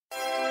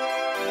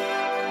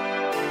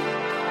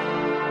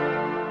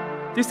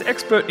This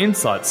expert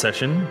insight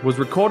session was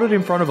recorded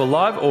in front of a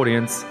live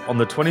audience on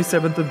the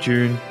 27th of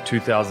June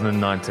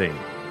 2019.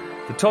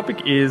 The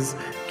topic is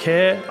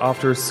Care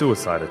After a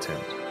Suicide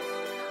Attempt.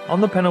 On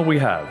the panel we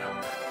have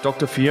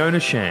Dr. Fiona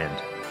Shand,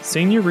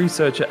 Senior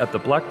Researcher at the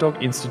Black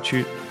Dog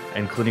Institute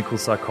and Clinical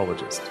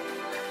Psychologist.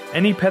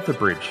 Annie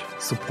Petherbridge,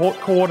 Support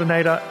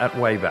Coordinator at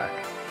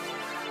Wayback.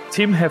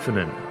 Tim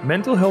Heffernan,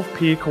 Mental Health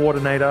Peer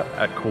Coordinator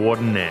at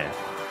Coordinaire.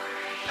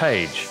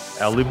 Paige,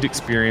 our Lived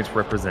Experience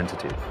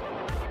Representative.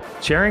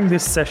 Chairing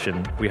this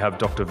session, we have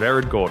Dr.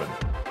 Vered Gordon.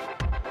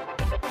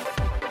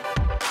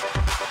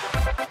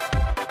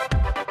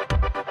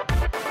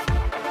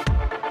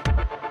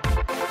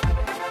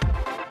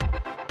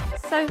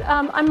 So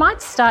I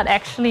might start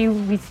actually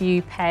with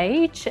you,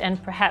 Paige,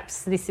 and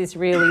perhaps this is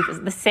really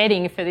the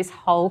setting for this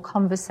whole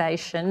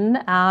conversation.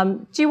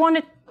 Do you want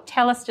to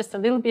tell us just a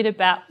little bit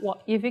about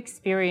what you've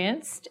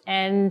experienced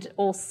and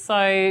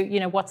also,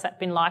 what's that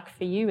been like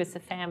for you as a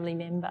family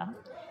member?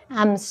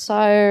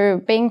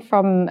 So being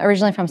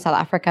originally from South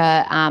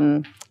Africa,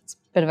 it's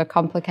a bit of a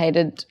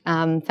complicated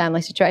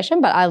family situation,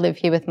 but I live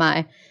here with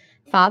my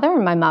father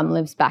and my mum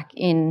lives back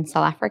in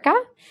South Africa.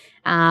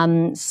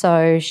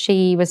 So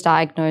she was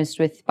diagnosed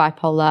with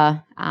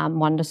bipolar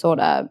 1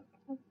 disorder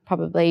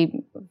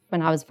probably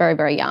when I was very,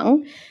 very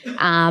young.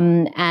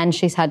 And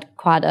she's had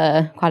quite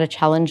a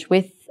challenge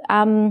with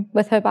her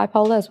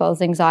bipolar as well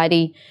as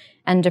anxiety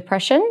and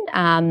depression.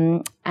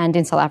 And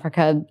in South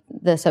Africa,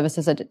 the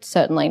services are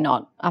certainly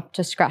not up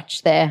to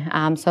scratch there.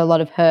 So a lot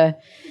of her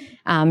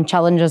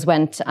challenges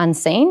went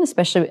unseen,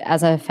 especially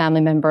as a family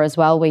member as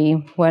well.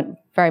 We weren't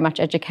very much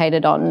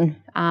educated on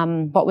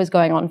what was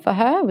going on for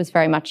her. It was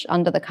very much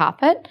under the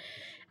carpet.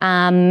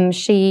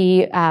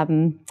 She's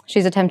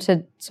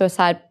attempted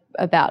suicide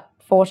about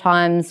 4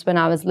 times when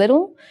I was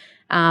little,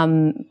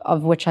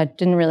 of which I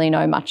didn't really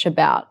know much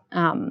about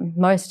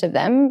most of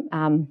them.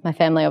 My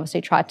family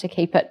obviously tried to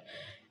keep it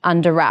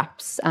under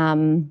wraps,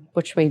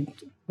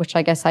 which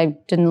I guess I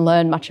didn't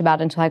learn much about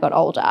until I got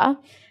older.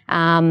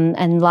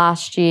 And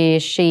last year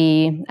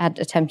she had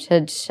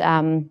attempted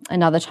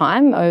another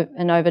time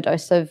an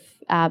overdose of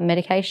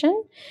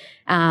medication.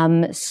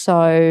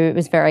 So it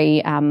was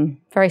very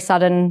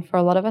sudden for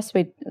a lot of us.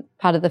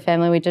 Part of the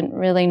family, we didn't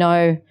really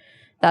know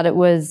that it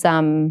was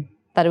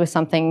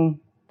something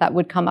that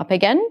would come up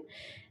again.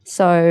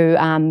 So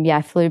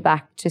I flew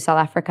back to South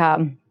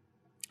Africa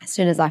as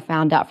soon as I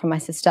found out from my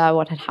sister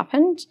what had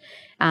happened.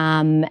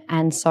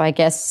 And so I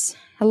guess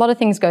a lot of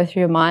things go through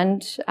your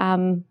mind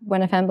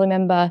when a family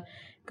member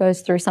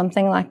goes through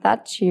something like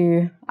that.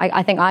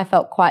 I think I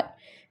felt quite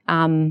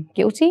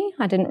guilty.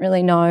 I didn't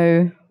really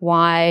know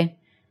why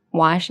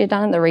she had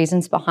done it, the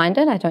reasons behind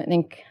it. I don't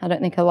think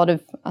a lot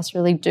of us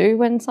really do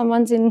when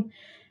someone's in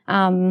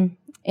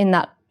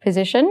that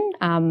position.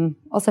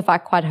 Also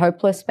felt quite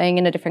hopeless being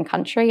in a different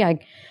country. I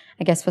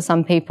guess for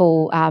some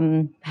people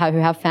who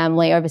have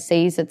family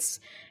overseas,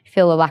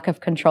 feel a lack of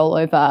control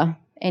over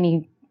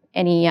any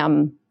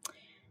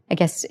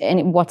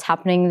what's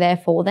happening there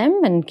for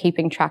them and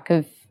keeping track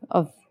of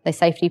their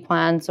safety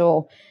plans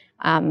or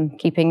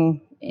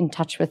keeping in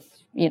touch with,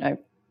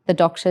 the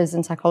doctors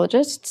and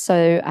psychologists.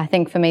 So I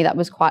think for me that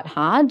was quite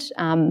hard,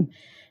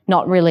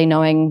 not really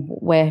knowing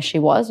where she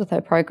was with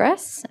her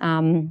progress.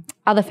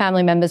 Other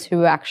family members who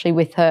were actually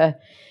with her,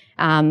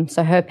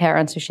 so her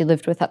parents who she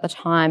lived with at the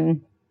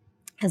time,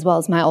 as well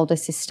as my older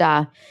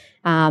sister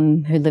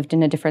who lived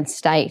in a different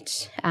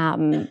state.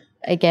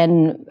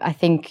 Again, I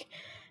think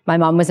my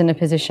mum was in a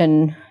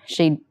position,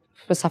 she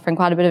was suffering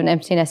quite a bit of an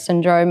empty nest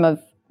syndrome of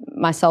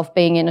myself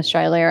being in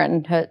Australia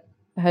and her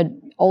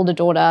older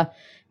daughter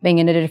being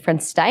in a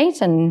different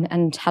state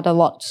and had a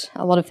lot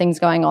of things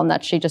going on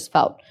that she just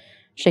felt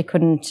she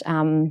couldn't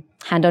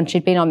handle.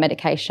 She'd been on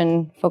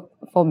medication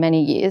for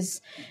many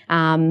years.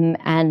 So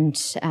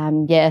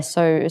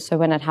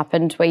when it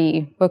happened,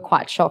 we were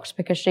quite shocked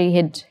because she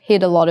had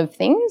hid a lot of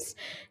things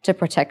to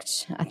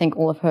protect, I think,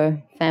 all of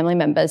her family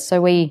members.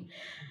 So I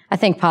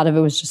think part of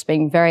it was just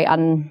being very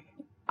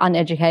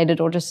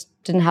uneducated or just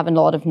didn't have a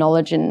lot of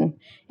knowledge in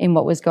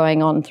what was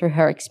going on through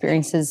her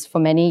experiences for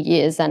many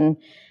years. And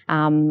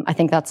I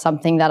think that's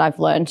something that I've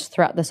learned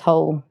throughout this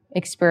whole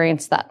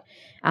experience, that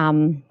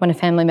when a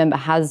family member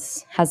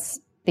has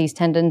these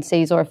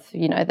tendencies or if,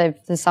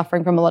 they're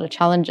suffering from a lot of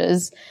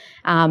challenges,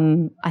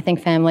 I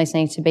think families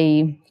need to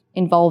be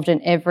involved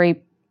in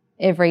every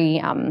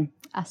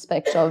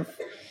aspect of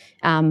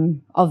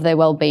their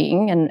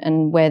well-being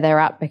and where they're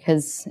at,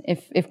 because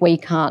if we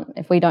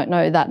don't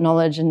know that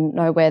knowledge and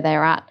know where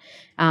they're at,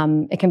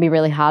 it can be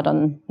really hard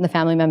on the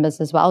family members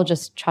as well,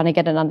 just trying to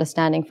get an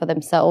understanding for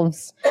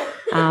themselves.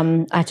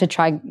 I had to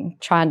try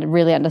and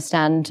really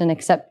understand and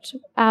accept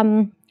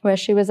where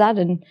she was at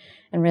and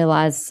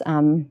realise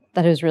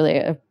that it was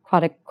really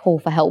quite a call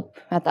for help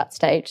at that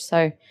stage.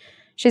 So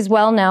she's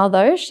well now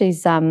though. She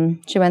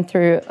went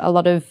through a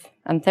lot of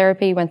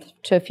therapy, went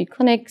to a few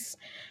clinics,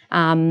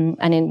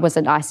 and was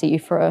in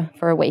ICU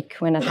for a week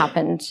when it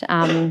happened.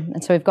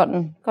 And so we've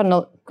gotten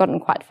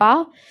quite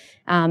far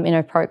in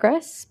her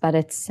progress, but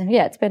it's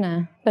been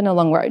a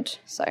long road.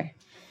 So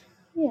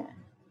yeah.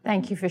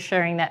 Thank you for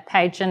sharing that,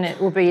 Paige, and it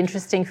will be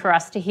interesting for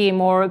us to hear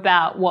more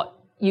about what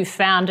you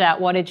found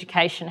out, what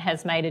education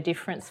has made a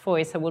difference for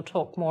you. So we'll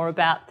talk more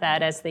about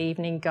that as the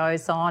evening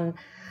goes on.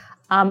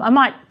 I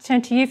might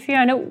turn to you,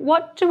 Fiona.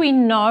 What do we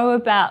know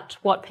about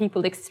what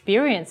people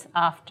experience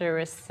after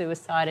a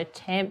suicide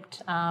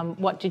attempt?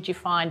 What did you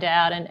find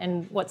out,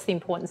 and what's the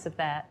importance of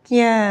that?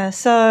 Yeah,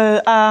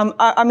 so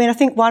I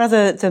think one of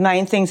the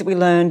main things that we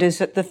learned is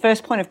that the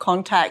first point of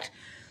contact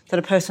that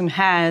a person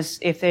has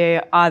if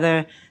they're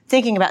either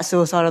thinking about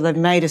suicide or they've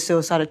made a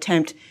suicide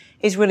attempt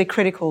is really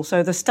critical.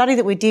 So the study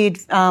that we did,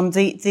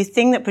 the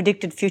thing that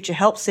predicted future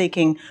help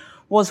seeking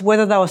was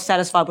whether they were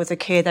satisfied with the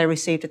care they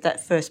received at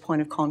that first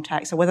point of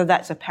contact. So whether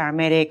that's a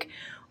paramedic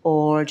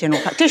or a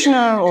general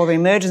practitioner or the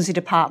emergency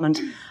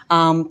department,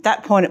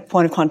 that point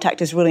of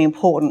contact is really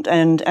important.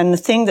 And the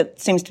thing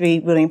that seems to be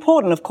really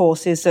important, of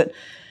course, is that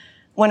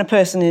when a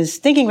person is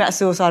thinking about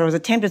suicide or has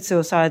attempted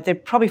suicide, they're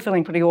probably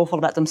feeling pretty awful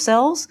about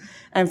themselves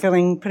and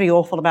feeling pretty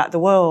awful about the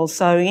world.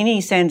 So any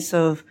sense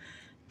of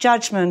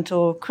judgment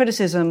or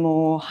criticism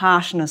or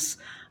harshness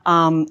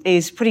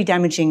is pretty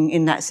damaging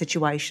in that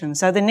situation.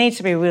 So there needs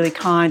to be a really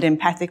kind,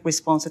 empathic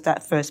response at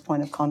that first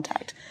point of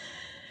contact.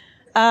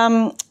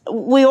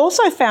 We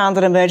also found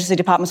that emergency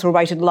departments were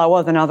rated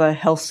lower than other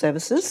health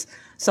services.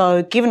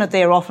 So given that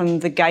they're often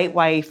the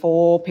gateway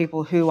for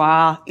people who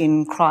are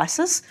in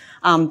crisis,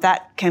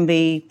 that can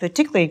be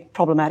particularly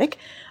problematic.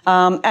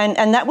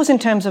 And that was in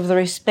terms of the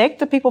respect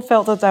that people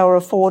felt that they were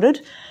afforded.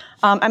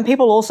 And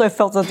people also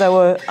felt that they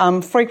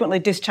were frequently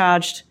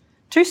discharged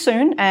too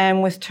soon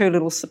and with too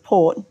little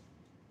support.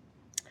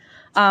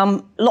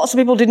 Lots of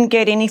people didn't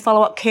get any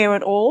follow-up care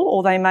at all,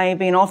 or they may have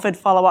been offered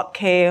follow-up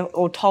care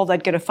or told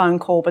they'd get a phone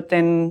call, but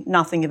then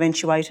nothing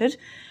eventuated.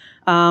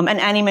 And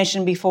Annie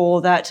mentioned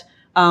before that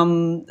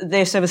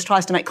their service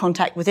tries to make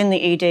contact within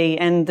the ED,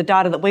 and the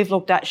data that we've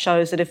looked at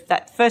shows that if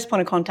that first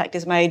point of contact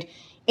is made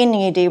in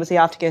the ED with the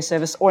aftercare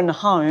service or in the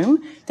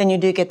home, then you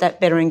do get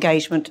that better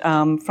engagement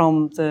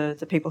from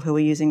the people who are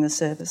using the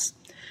service.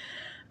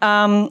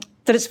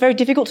 That it's very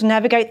difficult to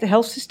navigate the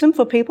health system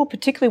for people,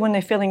 particularly when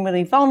they're feeling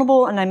really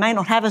vulnerable and they may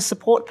not have a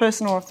support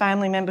person or a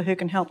family member who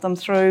can help them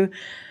through.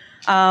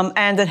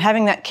 And that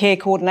having that care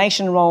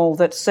coordination role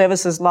that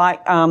services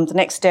like the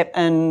Next Step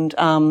and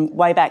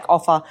Wayback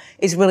offer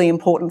is really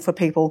important for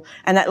people,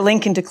 and that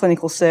link into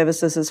clinical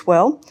services as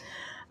well.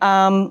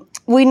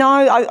 We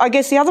know, I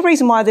guess the other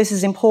reason why this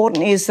is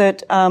important is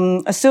that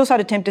a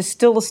suicide attempt is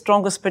still the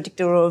strongest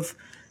predictor of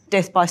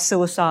death by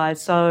suicide.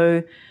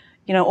 So,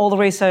 you know, all the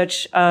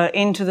research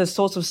into the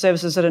sorts of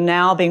services that are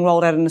now being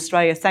rolled out in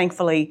Australia,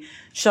 thankfully,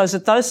 shows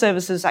that those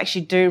services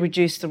actually do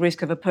reduce the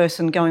risk of a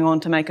person going on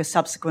to make a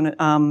subsequent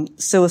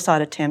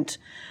suicide attempt.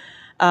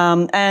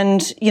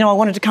 And, you know, I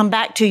wanted to come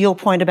back to your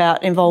point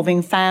about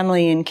involving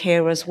family in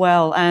care as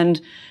well. And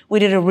we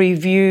did a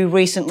review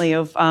recently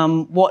of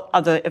what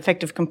are the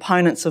effective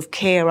components of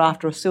care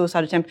after a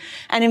suicide attempt.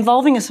 And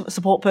involving a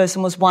support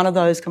person was one of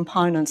those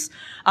components.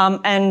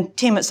 And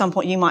Tim, at some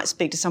point you might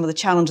speak to some of the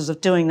challenges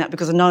of doing that,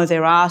 because I know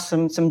there are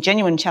some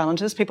genuine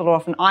challenges. People are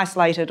often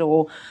isolated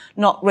or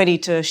not ready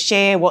to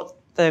share what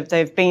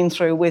they've been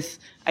through with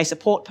a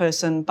support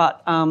person,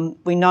 but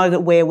we know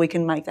that where we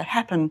can make that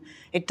happen,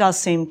 it does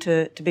seem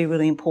to be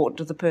really important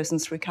to the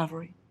person's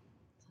recovery.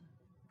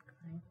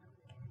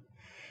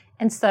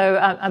 And so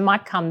I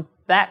might come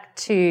back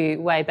to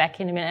Wayback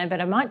in a minute,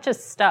 but I might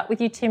just start with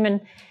you, Tim. And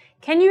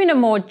can you, in a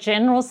more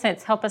general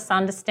sense, help us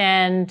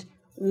understand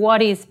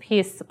what is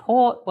peer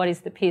support, what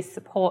is the peer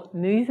support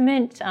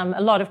movement?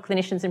 A lot of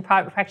clinicians in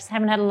private practice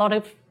haven't had a lot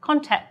of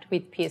contact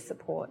with peer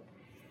support.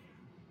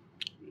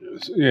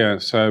 Yeah,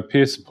 so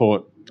peer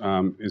support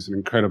is an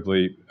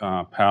incredibly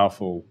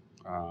powerful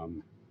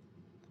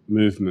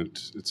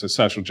movement. It's a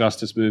social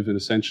justice movement,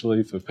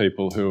 essentially, for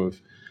people who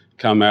have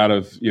come out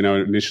of, you know,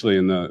 initially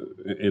in the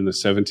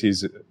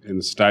 70s in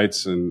the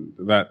States, and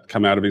that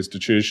come out of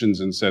institutions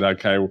and said,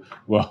 okay,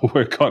 well,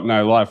 we've got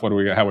no life. How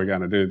are we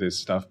going to do this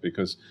stuff?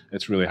 Because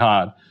it's really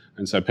hard.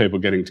 And so people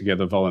getting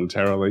together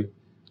voluntarily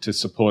to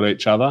support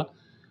each other.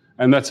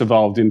 And that's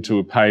evolved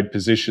into paid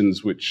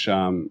positions, which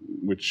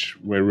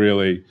we're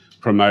really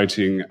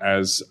promoting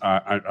as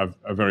a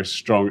very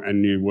strong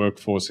and new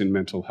workforce in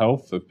mental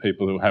health of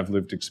people who have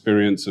lived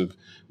experience of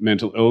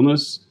mental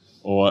illness,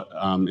 or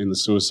in the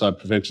suicide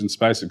prevention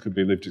space, it could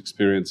be lived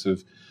experience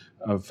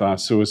of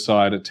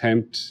suicide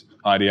attempt,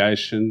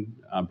 ideation,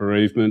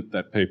 bereavement,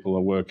 that people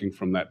are working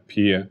from that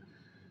peer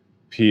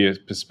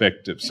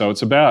perspective. So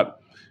it's about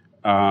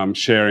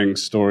sharing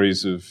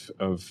stories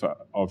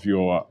of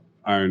your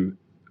own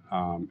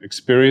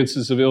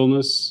experiences of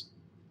illness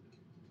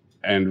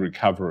and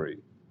recovery.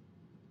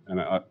 And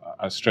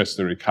I stress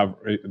the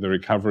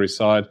recovery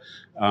side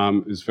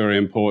is very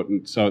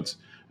important. So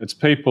it's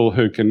people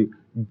who can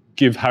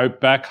give hope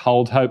back,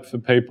 hold hope for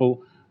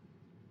people,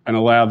 and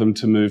allow them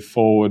to move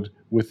forward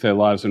with their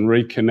lives and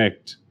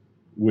reconnect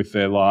with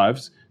their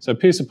lives. So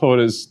peer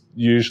supporters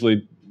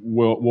usually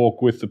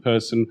walk with the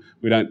person.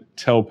 We don't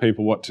tell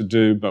people what to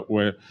do, but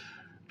we're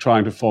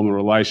trying to form a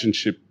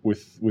relationship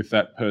with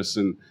that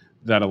person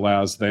that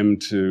allows them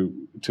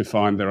to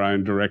find their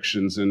own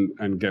directions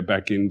and get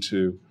back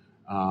into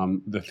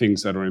the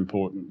things that are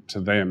important to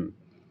them.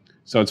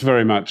 So it's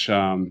very much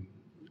a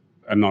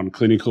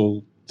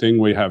non-clinical thing.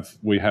 We have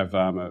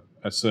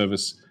a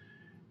service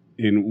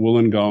in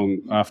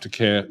Wollongong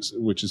Aftercare,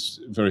 which is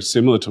very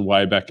similar to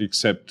Wayback,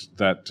 except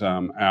that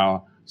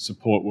our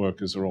support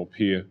workers are all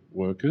peer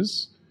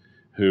workers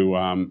who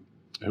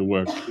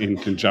work in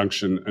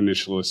conjunction,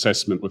 initial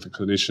assessment with a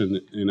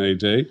clinician in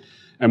ED.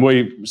 And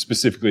we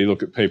specifically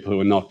look at people who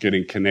are not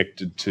getting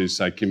connected to,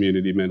 say,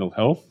 community mental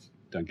health,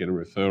 don't get a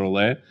referral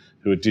there,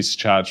 who are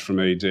discharged from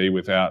ED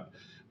without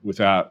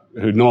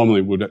who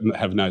normally would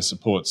have no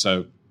support.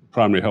 So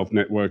primary health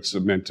networks are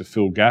meant to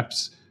fill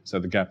gaps. So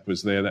the gap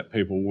was there that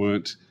people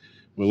were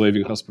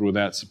leaving hospital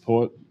without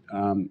support.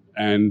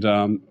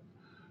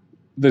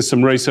 There's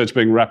some research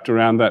being wrapped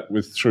around that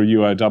through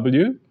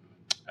UOW.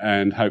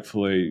 And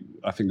hopefully,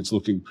 I think it's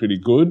looking pretty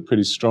good,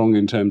 pretty strong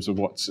in terms of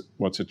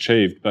what's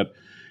achieved. But,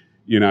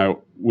 you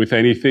know, with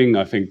anything,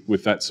 I think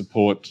with that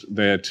support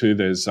there too,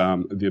 there's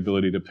the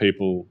ability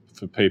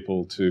for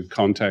people to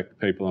contact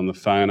people on the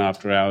phone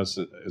after hours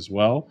as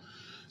well.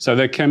 So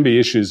there can be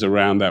issues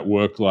around that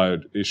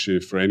workload issue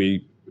for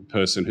any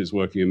person who's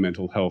working in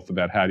mental health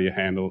about how do you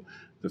handle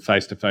the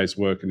face-to-face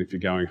work and if you're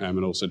going home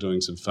and also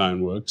doing some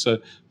phone work. So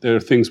there are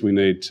things we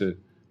need to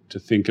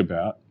think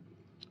about.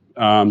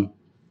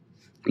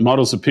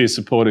 Models of peer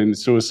support in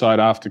suicide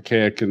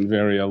aftercare can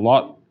vary a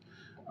lot.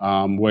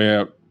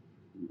 Where,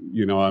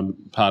 you know, I'm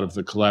part of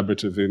the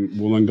collaborative in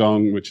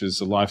Wollongong, which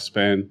is a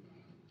lifespan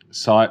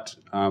site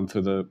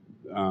for the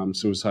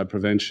suicide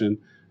prevention,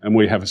 and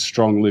we have a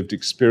strong lived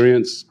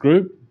experience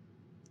group.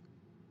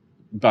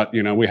 But,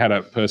 you know, we had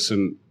a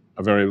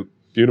very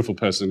beautiful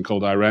person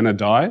called Irena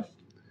die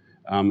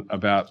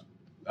about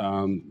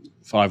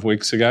 5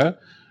 weeks ago.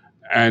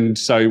 And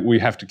so we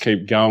have to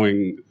keep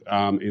going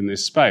in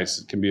this space.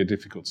 It can be a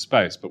difficult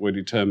space, but we're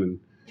determined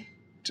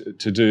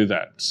to do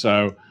that.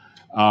 So,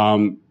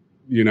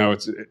 you know,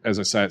 it's, as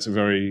I say, it's a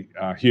very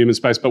human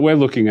space, but we're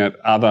looking at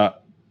other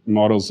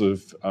models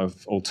of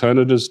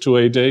alternatives to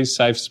ED,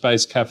 safe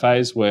space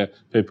cafes where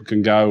people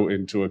can go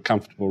into a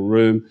comfortable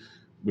room,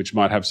 which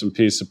might have some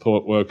peer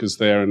support workers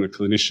there and a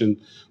clinician.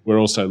 We're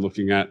also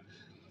looking at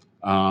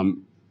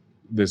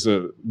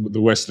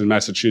the Western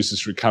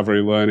Massachusetts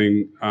Recovery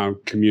Learning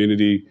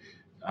community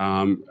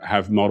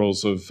have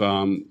models of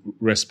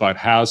respite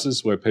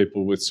houses where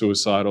people with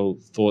suicidal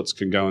thoughts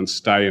can go and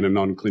stay in a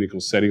non-clinical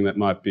setting that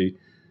might be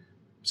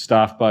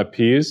staffed by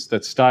peers.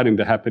 That's starting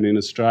to happen in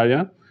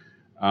Australia.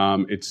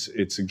 It's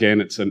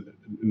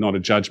not a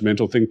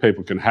judgmental thing.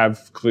 People can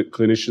have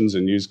clinicians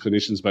and use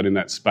clinicians, but in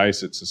that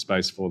space, it's a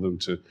space for them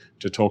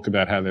to talk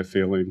about how they're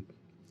feeling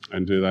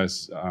and do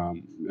those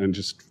and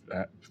just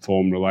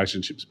form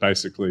relationships,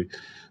 basically,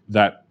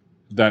 that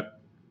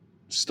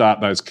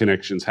start those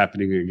connections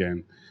happening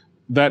again.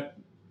 That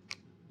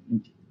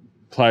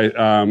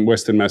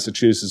Western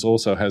Massachusetts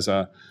also has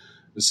a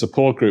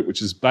support group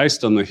which is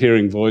based on the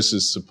Hearing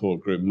Voices support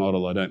group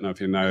model. I don't know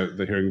if you know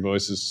the Hearing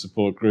Voices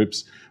support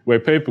groups, where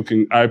people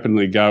can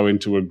openly go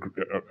into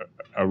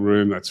a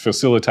room that's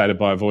facilitated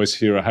by a voice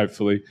hearer,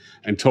 hopefully,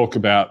 and talk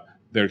about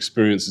their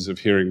experiences of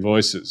hearing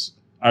voices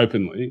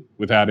openly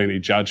without any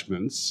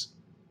judgments,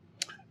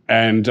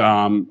 and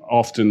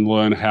often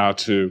learn how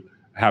to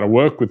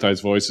work with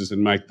those voices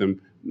and make them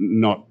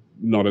not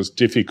as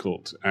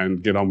difficult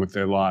and get on with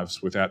their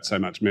lives without so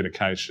much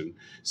medication.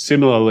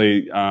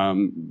 Similarly,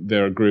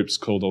 there are groups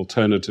called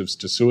Alternatives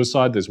to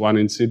Suicide. There's one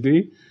in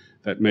Sydney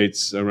that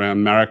meets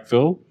around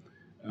Marrickville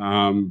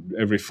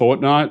every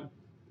fortnight.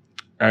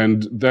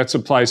 And that's a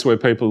place where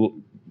people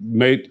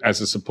meet as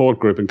a support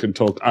group and can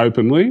talk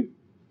openly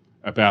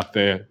about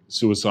their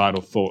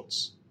suicidal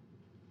thoughts,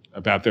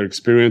 about their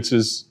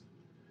experiences.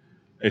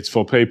 It's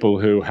for people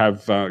who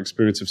have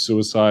experience of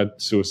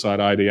suicide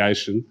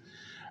ideation,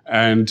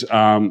 and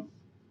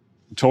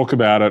talk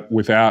about it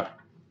without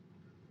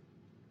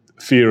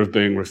fear of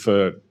being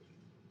referred.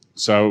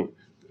 So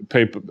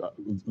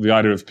the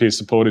idea of peer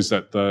support is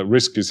that the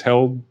risk is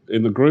held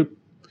in the group.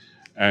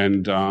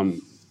 And,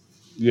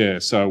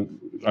 so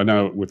I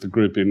know with the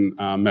group in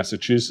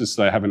Massachusetts,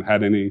 they haven't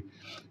had any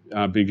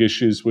big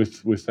issues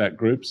with that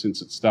group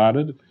since it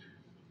started.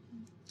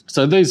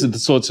 So these are the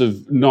sorts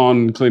of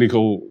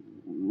non-clinical,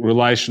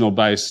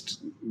 relational-based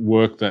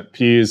work that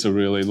peers are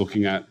really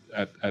looking at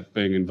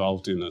being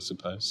involved in, I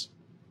suppose.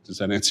 Does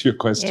that answer your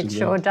question? It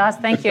sure does,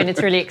 thank you. And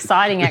it's really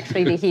exciting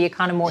actually to hear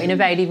kind of more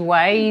innovative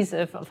ways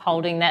of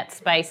holding that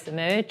space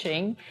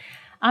emerging.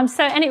 And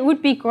it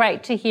would be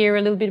great to hear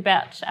a little bit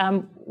about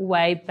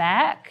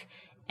Wayback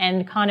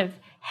and kind of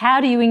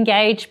how do you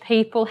engage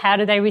people? How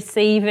do they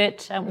receive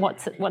it?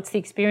 What's the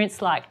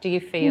experience like, do you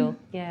feel?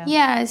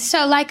 Yeah,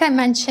 so like I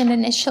mentioned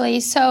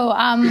initially,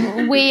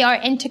 we are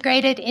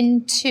integrated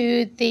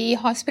into the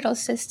hospital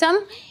system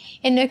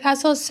in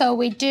Newcastle, so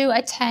we do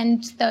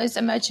attend those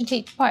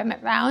emergency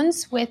department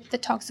rounds with the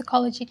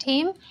toxicology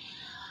team.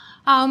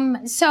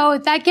 So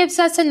that gives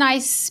us a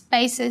nice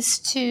basis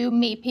to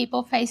meet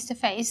people face to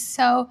face.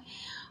 So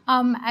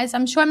As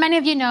I'm sure many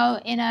of you know,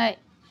 in an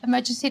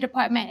emergency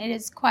department, it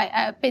is quite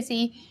a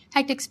busy,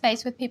 hectic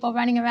space with people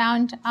running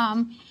around,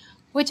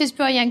 which is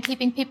brilliant,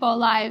 keeping people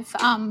alive.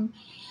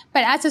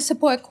 But as a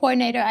support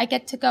coordinator, I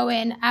get to go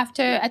in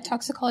after a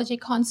toxicology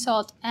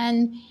consult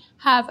and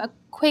have a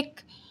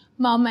quick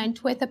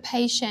moment with a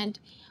patient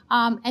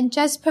and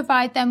just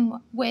provide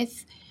them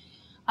with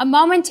a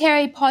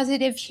momentary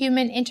positive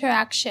human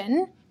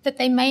interaction that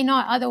they may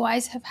not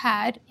otherwise have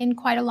had in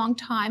quite a long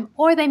time,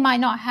 or they might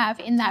not have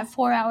in that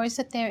 4 hours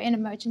that they're in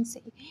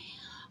emergency.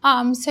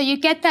 So you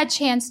get that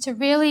chance to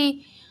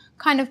really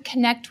kind of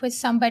connect with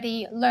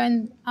somebody,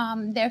 learn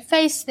their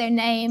face, their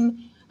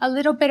name, a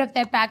little bit of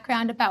their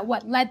background about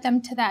what led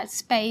them to that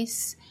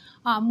space,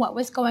 what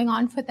was going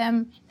on for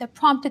them that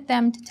prompted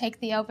them to take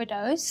the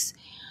overdose.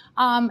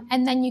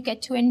 And then you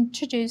get to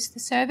introduce the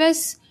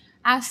service,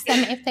 ask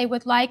them if they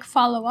would like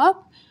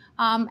follow-up,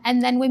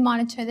 and then we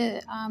monitor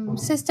the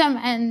system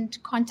and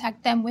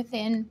contact them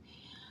within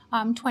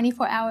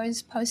 24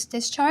 hours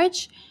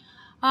post-discharge.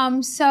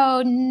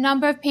 So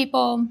number of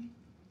people,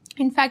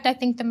 in fact, I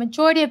think the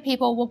majority of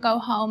people will go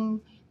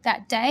home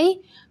that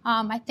day.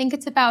 I think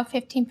it's about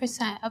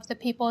 15% of the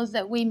people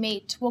that we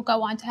meet will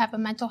go on to have a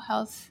mental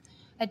health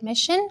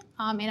admission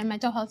in a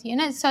mental health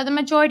unit. So the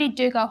majority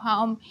do go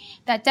home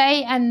that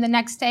day, and the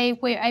next day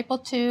we're able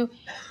to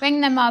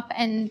ring them up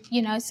and,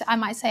 you know, I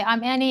might say,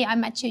 I'm Annie, I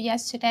met you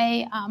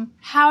yesterday.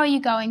 How are you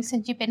going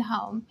since you've been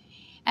home?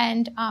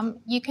 And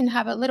you can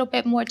have a little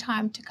bit more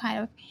time to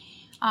kind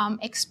of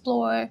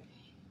explore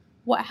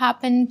what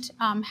happened,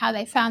 how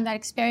they found that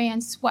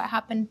experience, what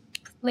happened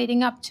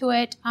leading up to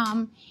it.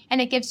 And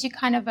it gives you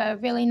kind of a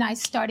really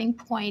nice starting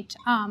point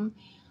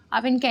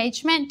of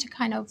engagement to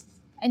kind of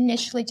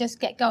initially just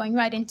get going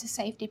right into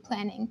safety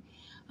planning.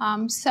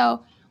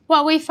 So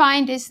what we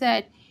find is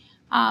that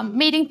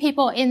meeting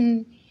people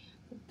in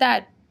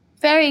that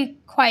very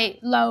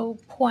quite low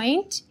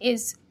point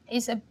is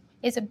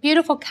a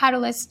beautiful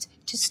catalyst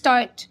to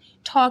start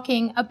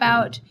talking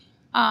about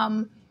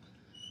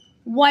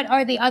what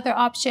are the other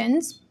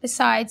options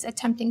besides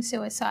attempting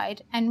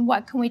suicide, and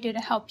what can we do to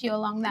help you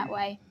along that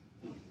way.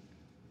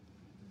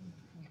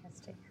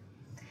 Fantastic.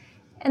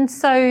 And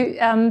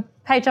so,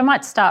 Paige, I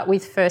might start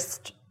with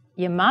first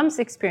your mum's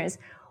experience.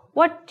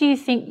 What do you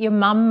think your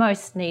mum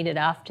most needed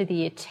after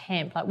the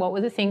attempt? Like, what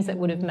were the things that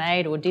would have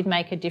made or did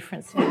make a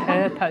difference in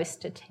her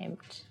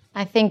post-attempt?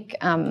 I think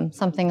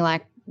something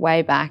like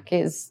way back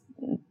is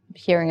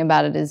hearing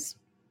about it is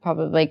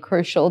probably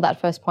crucial,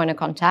 that first point of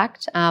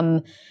contact.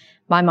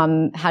 My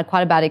mum had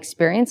quite a bad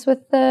experience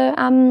with the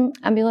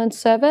ambulance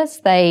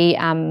service. They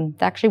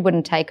actually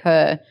wouldn't take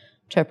her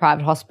to a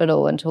private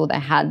hospital until they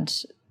had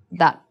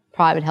that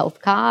private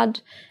health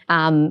card.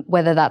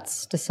 Whether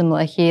that's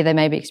dissimilar here, there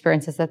may be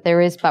experiences that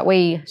there is, but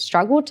we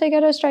struggled to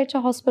get her straight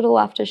to hospital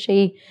after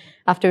she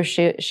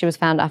was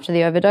found after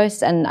the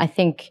overdose. And I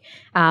think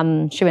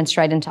she went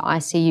straight into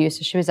ICU,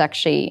 so she was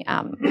actually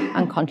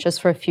unconscious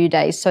for a few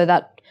days. So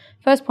that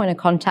first point of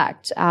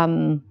contact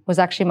was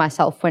actually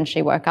myself when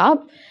she woke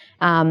up.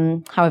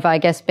 However, I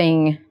guess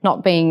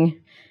not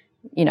being,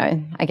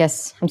 I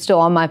guess I'm still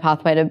on my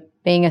pathway to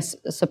being a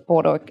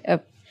support or a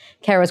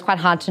carer. Was quite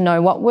hard to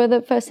know what were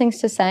the first things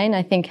to say. And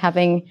I think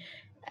having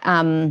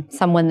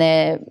someone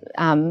there,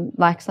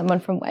 like someone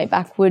from way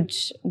back,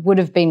 would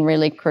have been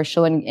really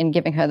crucial in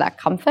giving her that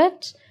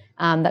comfort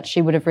that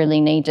she would have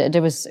really needed.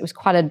 It was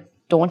quite a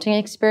daunting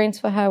experience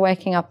for her,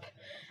 waking up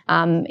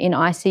in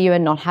ICU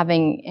and not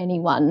having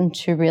anyone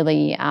to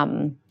really,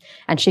 and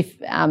she,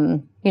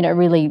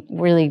 really,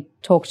 really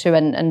talk to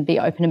and be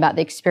open about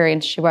the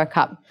experience. She woke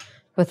up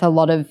with a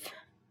lot of,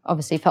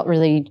 obviously felt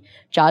really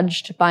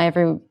judged by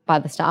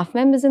the staff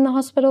members in the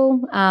hospital,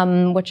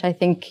 which I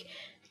think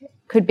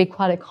could be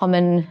quite a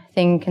common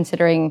thing,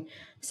 considering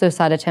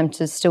suicide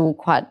attempts is still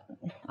quite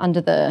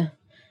under the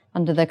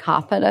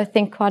carpet, I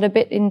think, quite a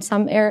bit in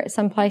some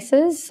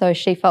places. So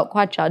she felt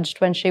quite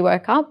judged when she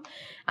woke up.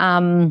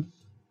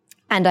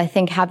 And I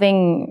think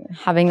having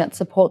that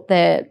support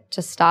there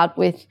to start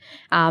with,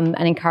 and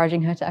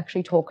encouraging her to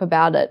actually talk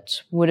about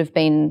it would have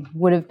been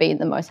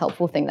the most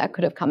helpful thing that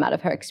could have come out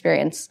of her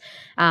experience.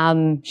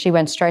 She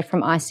went straight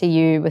from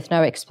ICU with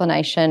no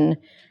explanation,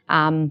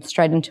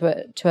 straight into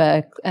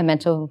a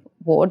mental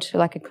ward,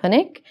 like a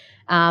clinic.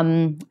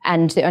 And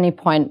the only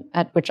point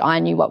at which I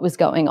knew what was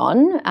going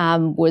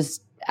on was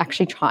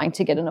actually trying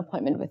to get an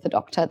appointment with the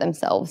doctor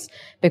themselves,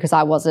 because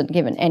I wasn't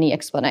given any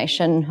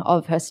explanation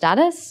of her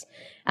status.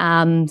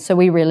 So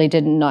we really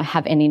didn't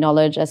have any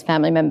knowledge as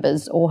family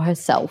members or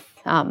herself,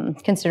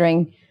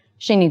 considering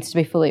she needs to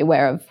be fully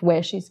aware of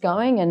where she's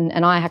going.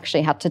 And I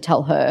actually had to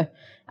tell her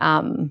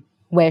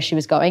where she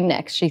was going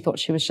next. She thought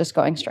she was just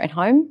going straight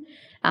home.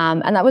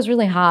 And that was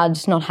really hard,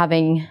 not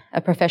having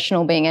a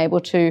professional being able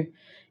to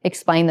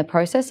explain the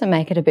process and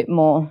make it a bit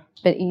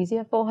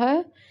easier for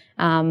her.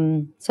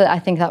 So I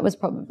think that was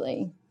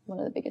probably one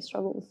of the biggest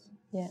struggles.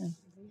 Yeah.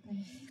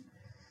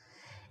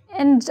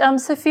 And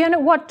so Fiona,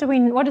 what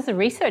does the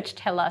research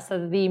tell us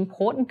are the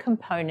important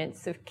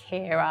components of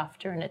care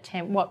after an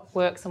attempt? What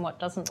works and what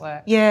doesn't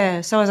work?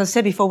 Yeah, so as I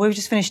said before, we've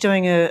just finished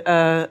doing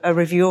a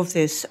review of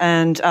this,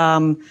 and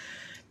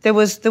there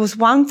was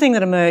one thing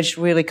that emerged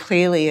really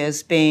clearly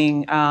as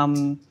being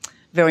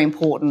very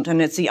important,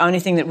 and it's the only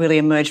thing that really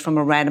emerged from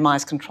a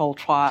randomised controlled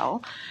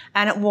trial,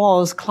 and it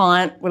was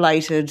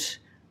client-rated,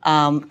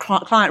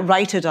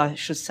 I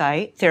should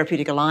say,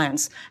 therapeutic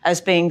alliance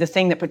as being the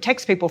thing that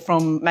protects people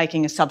from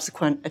making a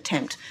subsequent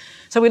attempt.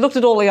 So we looked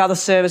at all the other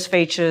service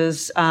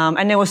features,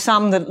 and there were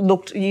some that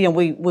looked, we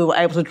were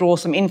able to draw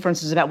some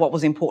inferences about what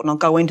was important. I'll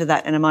go into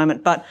that in a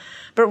moment. But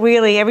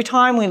really, every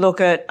time we look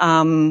at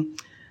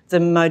the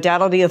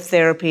modality of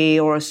therapy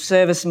or a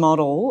service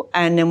model,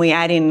 and then we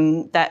add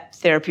in that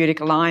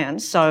therapeutic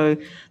alliance, so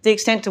the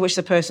extent to which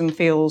the person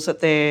feels that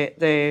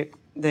they're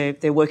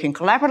working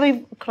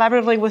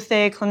collaboratively with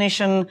their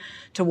clinician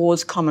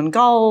towards common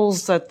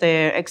goals, that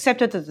they're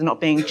accepted, that they're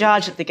not being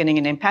judged, that they're getting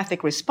an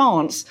empathic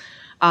response.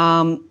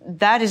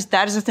 That is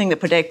the thing that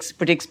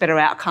predicts better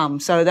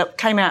outcomes. So that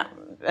came out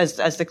as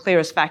the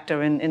clearest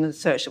factor in the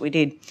research that we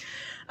did.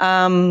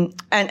 And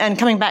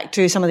coming back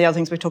to some of the other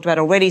things we've talked about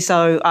already,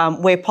 so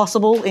where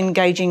possible,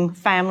 engaging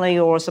family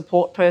or a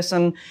support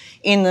person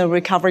in the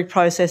recovery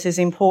process is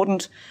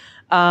important.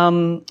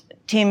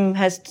 Tim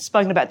has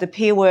spoken about the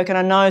peer work, and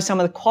I know some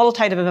of the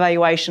qualitative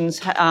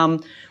evaluations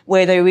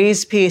where there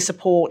is peer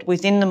support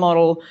within the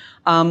model,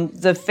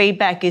 the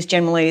feedback is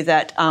generally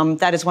that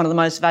that is one of the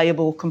most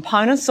valuable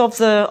components of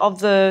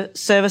the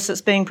service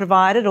that's being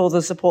provided or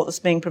the support that's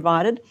being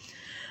provided.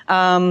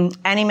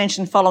 Annie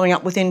mentioned following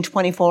up within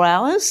 24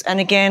 hours, and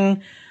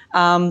again,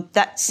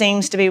 that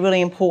seems to be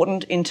really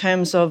important in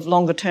terms of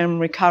longer-term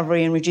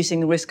recovery and reducing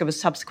the risk of a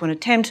subsequent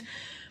attempt.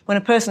 When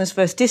a person is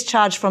first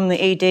discharged from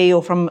the ED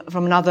or from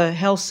another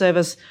health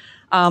service,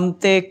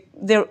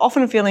 they're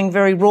often feeling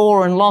very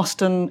raw and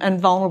lost and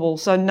vulnerable.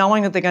 So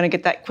knowing that they're going to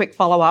get that quick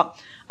follow-up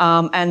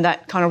and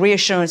that kind of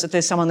reassurance that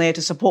there's someone there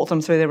to support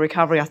them through their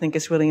recovery, I think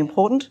is really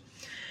important.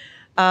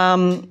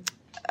 Face-to-face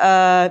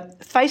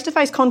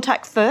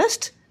contact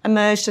first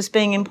emerged as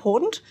being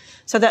important.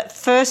 So that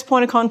first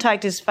point of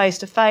contact is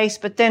face-to-face,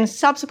 but then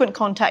subsequent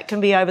contact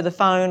can be over the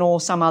phone or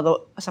some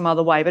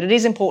other way. But it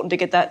is important to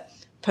get that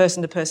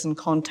person-to-person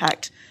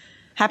contact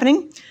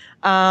happening.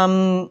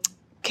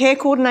 Care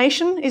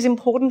coordination is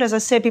important. As I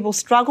said, people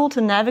struggle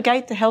to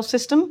navigate the health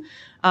system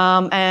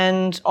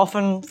and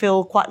often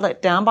feel quite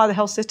let down by the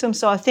health system.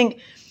 So I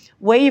think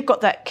where you've got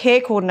that care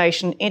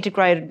coordination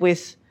integrated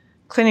with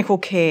clinical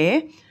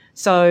care,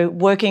 so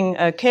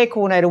a care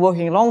coordinator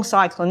working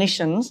alongside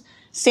clinicians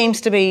seems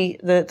to be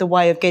the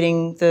way of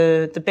getting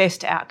the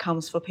best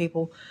outcomes for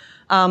people.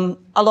 A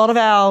lot of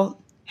our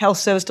health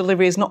service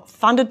delivery is not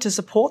funded to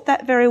support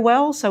that very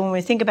well. So when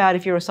we think about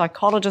if you're a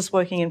psychologist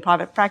working in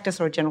private practice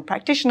or a general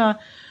practitioner,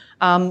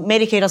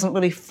 Medicare doesn't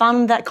really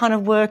fund that kind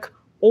of work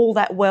all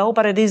that well,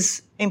 but it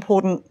is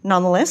important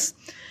nonetheless.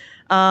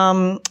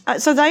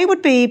 So they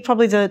would be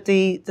probably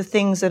the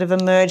things that have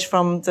emerged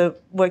from the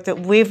work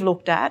that we've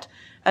looked at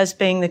as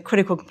being the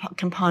critical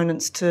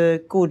components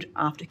to good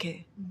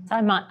aftercare. So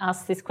I might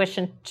ask this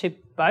question to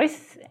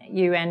both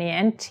you, Annie,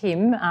 and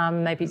Tim.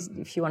 Maybe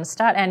if you want to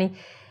start, Annie.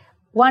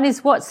 One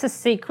is, what's the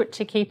secret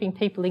to keeping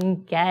people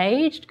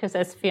engaged? Because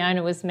as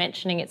Fiona was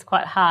mentioning, it's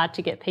quite hard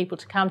to get people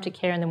to come to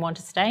care and then want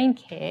to stay in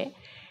care.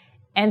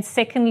 And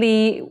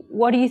secondly,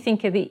 what do you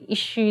think are the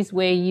issues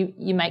where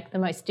you make the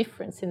most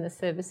difference in the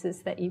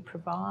services that you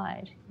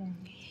provide?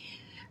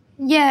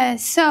 Yeah,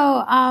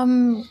 so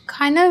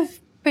kind of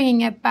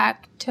bringing it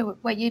back to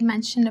what you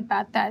mentioned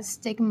about that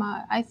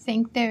stigma, I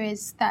think there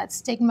is that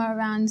stigma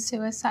around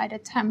suicide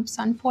attempts,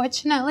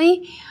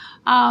 unfortunately.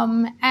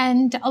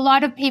 And a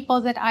lot of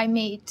people that I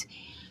meet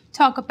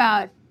talk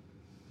about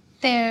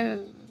their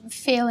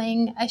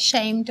feeling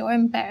ashamed or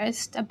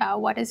embarrassed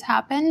about what has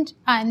happened,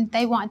 and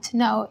they want to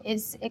know,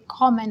 is it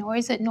common or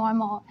is it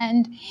normal?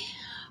 And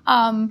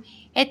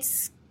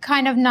it's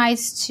kind of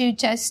nice to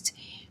just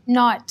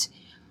not,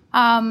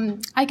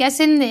 I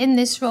guess in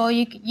this role,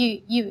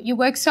 you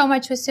work so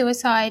much with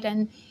suicide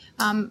and,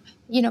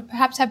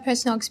 perhaps have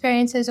personal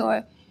experiences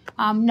or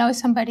know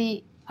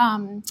somebody,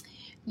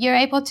 you're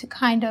able to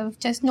kind of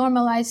just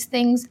normalize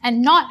things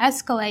and not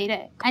escalate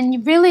it, and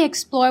you really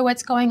explore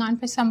what's going on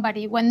for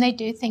somebody when they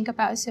do think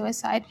about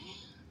suicide.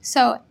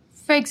 So,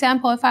 for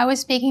example, if I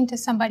was speaking to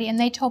somebody and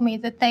they told me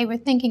that they were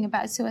thinking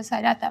about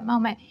suicide at that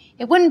moment,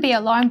 it wouldn't be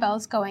alarm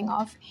bells going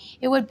off.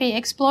 It would be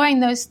exploring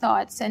those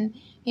thoughts and,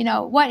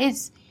 what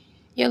is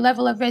your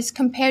level of risk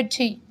compared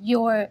to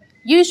your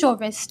usual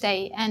risk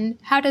state, and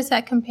how does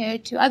that compare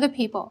to other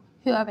people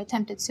who have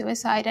attempted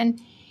suicide? And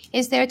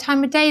is there a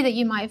time of day that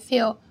you might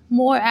feel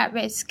more at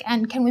risk,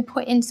 and can we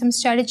put in some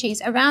strategies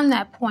around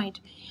that point?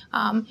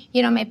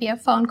 Maybe a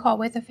phone call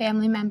with a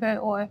family member,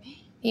 or,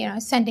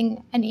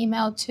 sending an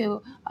email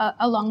to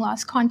a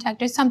long-lost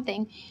contact or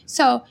something.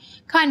 So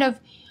kind of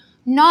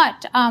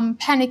not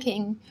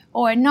panicking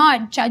or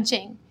not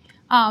judging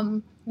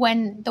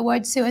when the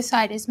word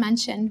suicide is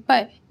mentioned,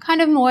 but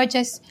kind of more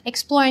just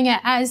exploring it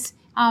as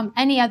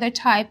any other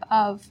type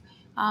of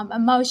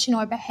emotion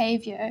or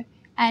behavior,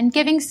 and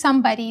giving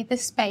somebody the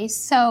space.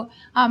 So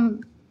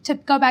to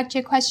go back to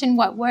your question,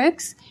 what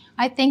works,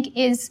 I think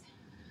is,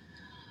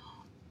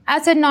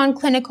 as a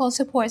non-clinical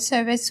support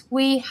service,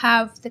 we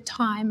have the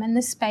time and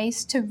the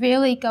space to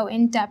really go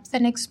in depth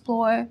and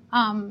explore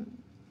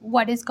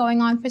what is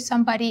going on for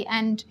somebody,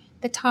 and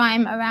the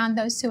time around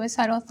those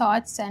suicidal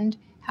thoughts and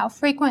how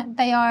frequent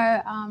they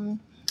are,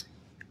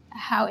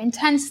 how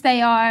intense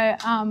they are,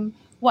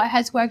 what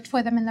has worked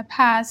for them in the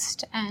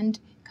past, and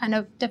kind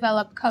of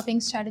develop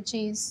coping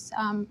strategies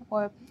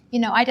or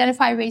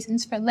identify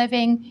reasons for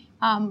living.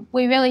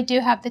 We really do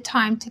have the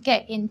time to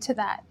get into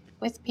that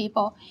with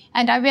people.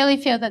 And I really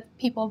feel that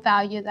people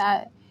value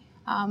that.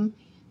 And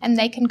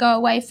they can go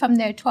away from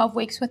their 12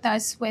 weeks with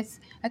us with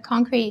a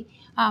concrete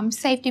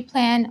safety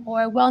plan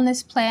or a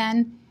wellness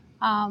plan,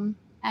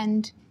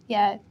 and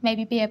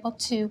maybe be able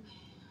to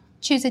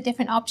choose a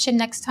different option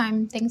next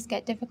time things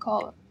get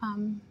difficult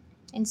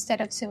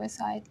instead of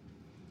suicide.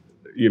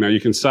 You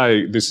can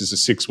say this is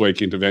a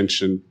 6-week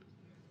intervention,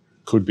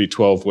 could be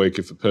 12-week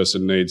if a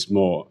person needs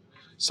more.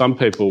 Some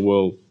people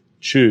will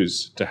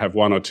choose to have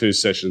 1 or 2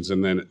 sessions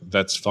and then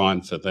that's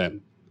fine for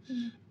them.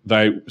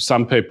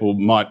 Some people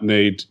might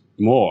need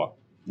more.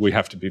 We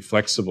have to be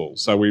flexible.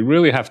 So we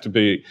really have to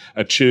be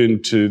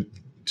attuned to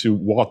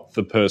what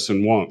the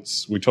person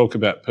wants. We talk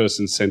about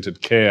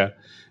person-centred care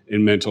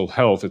in mental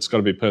health. It's got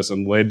to be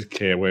person-led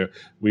care, where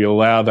we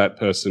allow that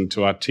person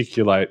to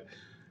articulate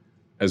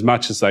as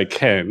much as they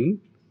can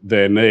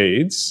their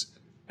needs,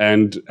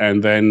 and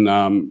then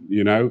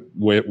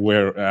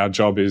where our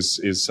job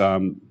is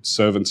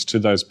servants to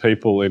those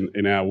people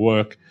in our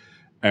work.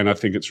 And I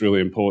think it's really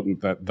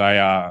important that they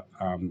are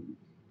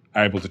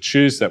able to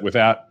choose that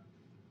without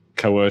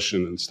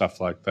coercion and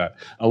stuff like that.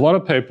 A lot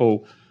of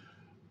people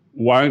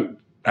won't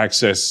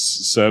access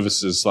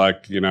services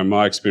like,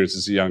 my experience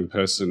as a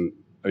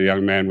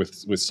young man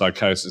with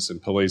psychosis and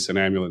police and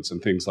ambulance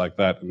and things like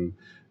that, and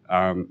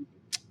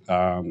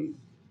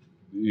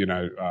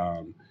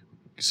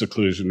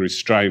seclusion,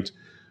 restraint,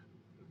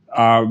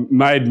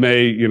 made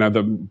me,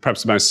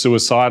 perhaps the most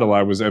suicidal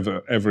I was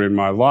ever in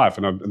my life.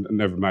 And I've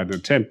never made an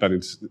attempt, but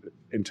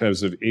in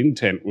terms of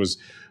intent was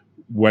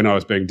when I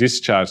was being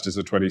discharged as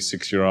a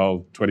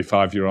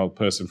 25-year-old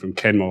person from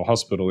Kenmore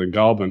Hospital in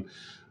Goulburn,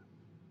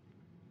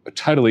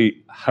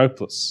 totally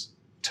hopeless,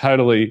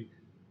 totally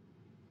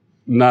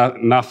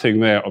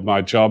nothing there.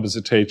 My job as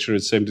a teacher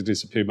had seemed to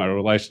disappear. My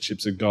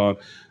relationships had gone.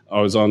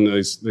 I was on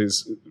these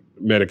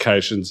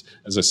medications.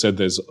 As I said,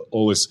 there's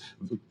all this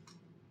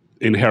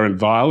inherent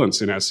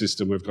violence in our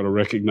system. We've got to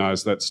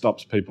recognise that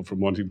stops people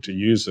from wanting to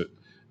use it.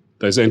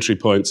 Those entry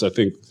points, I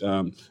think,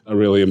 are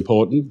really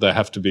important. They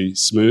have to be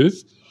smooth.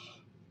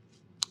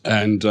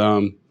 And,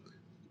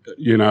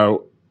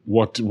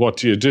 what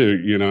do you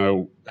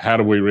do? How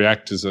do we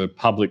react as a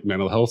public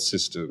mental health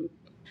system?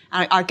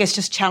 I guess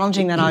just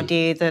challenging that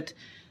idea that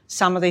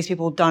some of these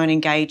people don't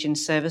engage in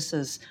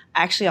services.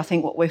 Actually, I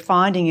think what we're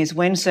finding is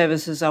when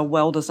services are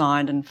well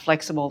designed and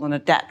flexible and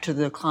adapt to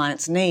the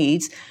client's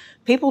needs,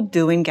 people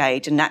do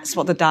engage, and that's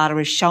what the data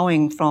is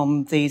showing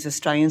from these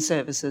Australian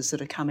services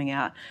that are coming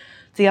out.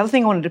 The other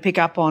thing I wanted to pick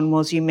up on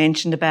was you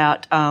mentioned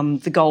about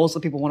the goals that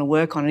people want to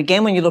work on. And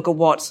again, when you look at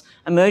what's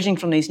emerging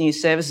from these new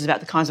services about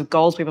the kinds of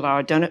goals people are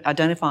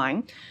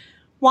identifying,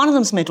 one of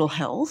them's mental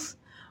health,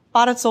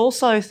 but it's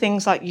also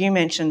things like you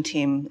mentioned,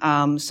 Tim,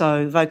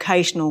 so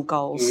vocational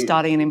goals,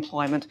 study and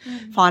employment,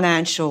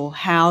 financial,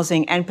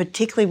 housing, and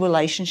particularly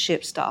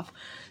relationship stuff.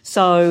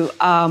 So,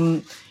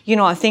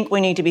 I think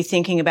we need to be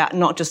thinking about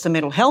not just the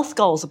mental health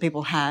goals that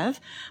people have,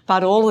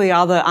 but all the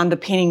other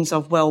underpinnings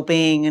of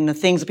well-being and the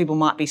things that people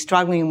might be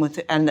struggling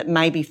with and that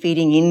may be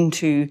feeding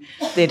into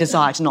their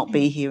desire to not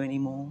be here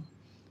anymore.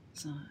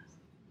 So.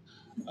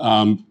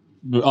 I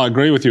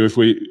agree with you. If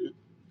we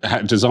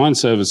design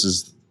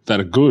services that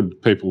are good,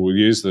 people will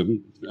use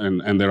them,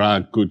 and there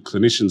are good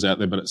clinicians out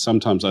there, but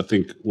sometimes I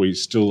think we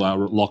still are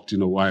locked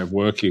in a way of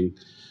working,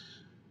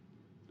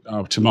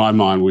 to my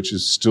mind, which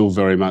is still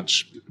very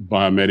much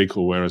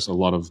biomedical, whereas a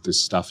lot of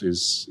this stuff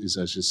is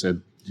as you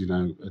said,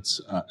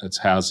 it's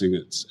housing,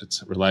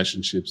 it's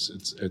relationships,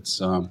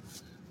 it's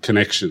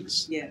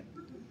connections. Yeah.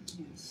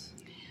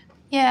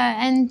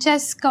 Yeah, and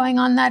just going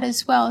on that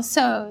as well.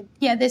 So,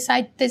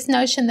 this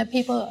notion that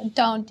people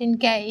don't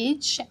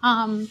engage,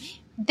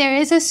 there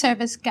is a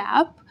service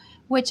gap,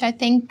 which I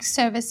think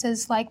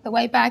services like the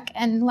Wayback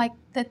and like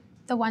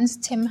the ones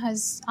Tim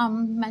has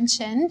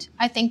mentioned,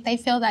 I think they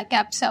fill that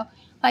gap. So,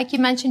 like you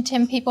mentioned,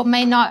 Tim, people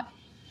may not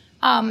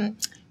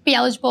be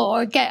eligible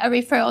or get a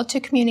referral to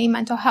community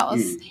mental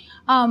health.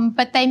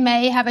 But they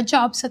may have a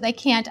job, so they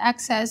can't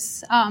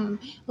access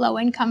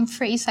low-income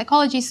free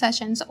psychology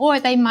sessions, or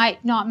they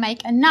might not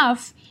make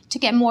enough to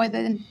get more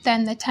than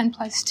the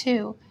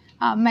 10+2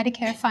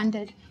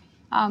 Medicare-funded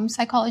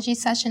psychology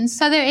sessions.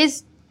 So there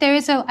is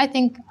I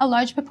think, a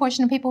large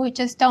proportion of people who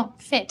just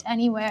don't fit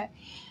anywhere.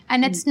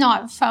 And it's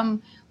not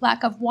from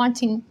lack of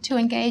wanting to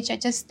engage. I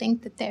just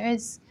think that there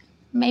is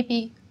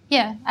maybe,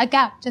 a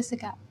gap, just a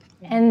gap.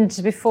 And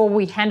before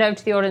we hand over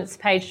to the audience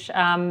page,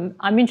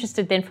 I'm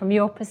interested then from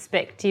your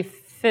perspective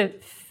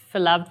for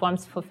loved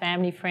ones, for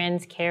family,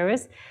 friends,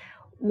 carers,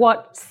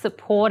 what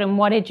support and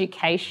what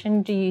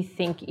education do you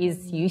think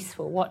is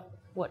useful? What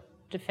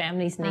do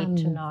families need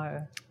to know?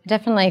 I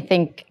definitely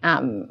think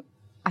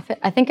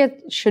I think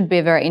it should be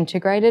a very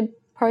integrated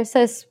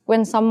process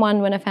when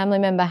a family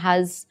member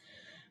has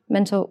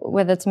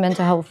whether it's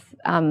mental health,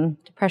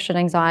 depression,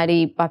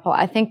 anxiety, bipolar.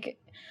 I think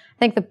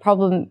the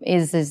problem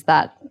is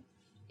that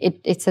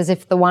it's as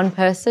if the one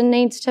person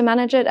needs to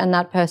manage it, and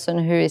that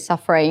person who is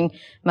suffering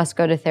must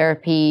go to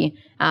therapy,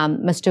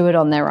 must do it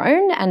on their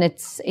own. And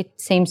it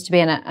seems to be,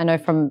 and I know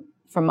from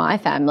my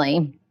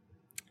family,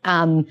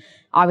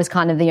 I was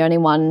kind of the only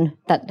one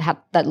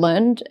that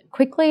learned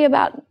quickly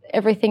about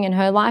everything in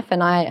her life,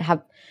 and I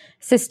have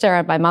sister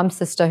and my mum's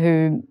sister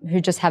who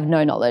just have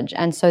no knowledge,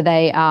 and so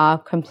they are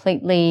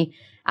completely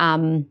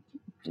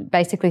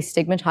basically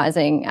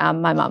stigmatizing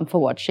my mum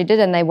for what she did,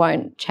 and they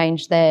won't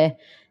change their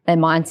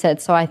mindset.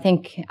 So I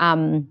think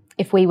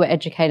if we were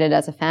educated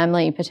as a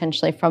family,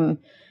 potentially from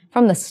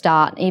the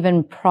start,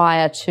 even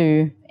prior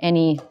to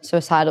any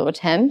suicidal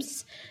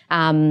attempts,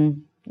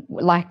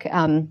 like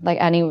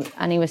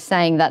Annie was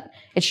saying, that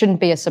it shouldn't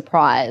be a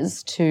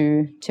surprise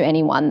to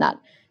anyone that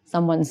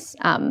someone's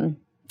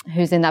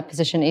who's in that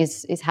position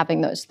is having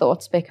those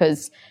thoughts,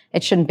 because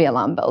it shouldn't be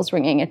alarm bells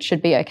ringing. It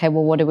should be, okay,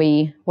 well, what do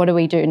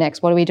we do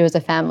next? What do we do as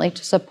a family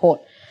to support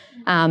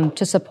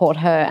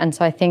her? And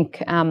so I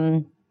think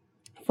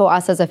for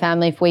us as a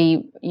family, if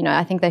we,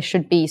 I think there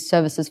should be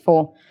services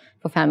for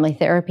family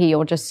therapy,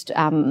 or just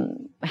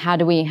how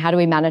do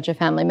we manage a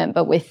family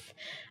member with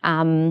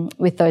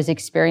those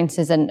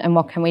experiences, and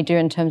what can we do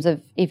in terms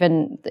of,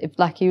 even if,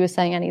 like you were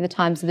saying, Annie, the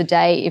times of the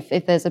day,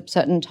 if there's a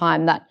certain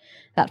time that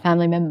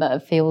family member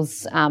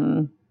feels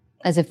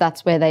as if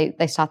that's where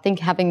they start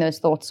having those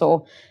thoughts,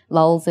 or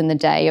lulls in the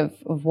day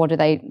of what do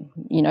they,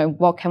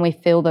 what can we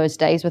fill those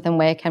days with, and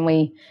where can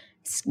we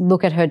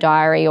look at her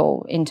diary.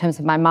 Or in terms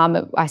of my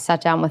mum, I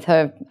sat down with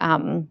her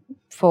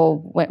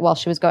while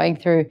she was going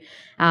through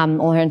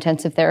all her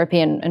intensive therapy,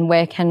 and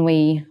what can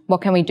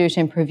we do to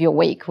improve your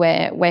week?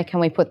 Where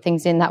can we put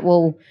things in that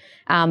will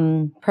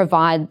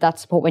provide that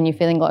support when you're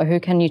feeling low?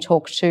 Who can you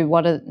talk to?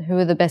 Who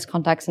are the best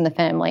contacts in the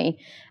family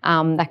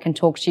that can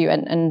talk to you?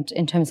 And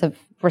in terms of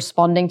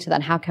responding to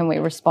that, how can we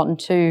respond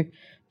to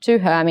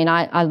her? I mean,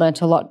 I learned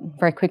a lot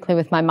very quickly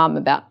with my mum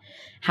about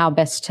how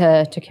best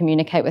to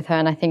communicate with her,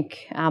 and I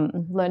think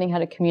learning how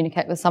to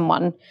communicate with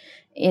someone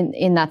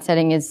in that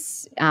setting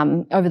is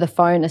over the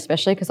phone,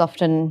 especially, because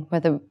often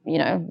whether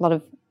a lot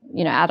of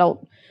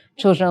adult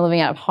children are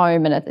living out of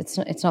home, and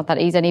it's not that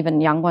easy, and even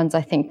young ones,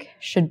 I think,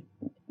 should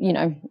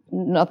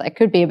not that it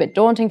could be a bit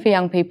daunting for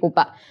young people,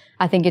 but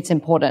I think it's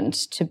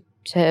important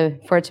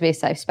for it to be a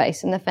safe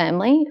space in the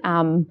family.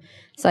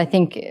 So I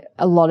think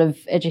a lot of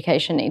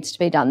education needs to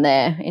be done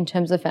there in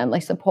terms of family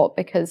support,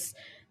 because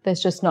there's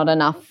just not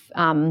enough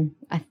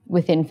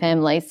within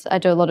families. I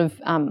do a lot of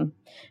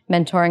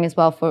mentoring as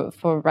well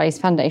for Raise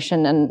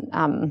Foundation,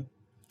 and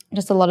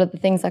just a lot of the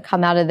things that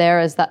come out of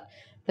there is that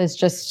there's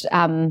just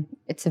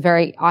it's a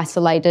very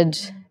isolated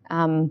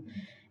to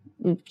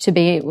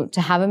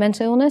have a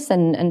mental illness,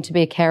 and to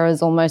be a carer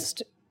is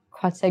almost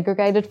quite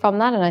segregated from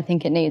that. And I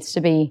think it needs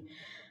to be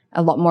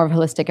a lot more of a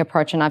holistic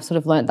approach. And I've sort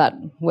of learnt that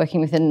working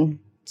within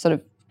sort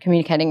of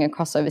communicating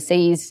across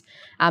overseas,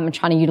 and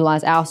trying to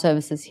utilise our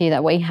services here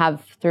that we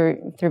have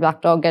through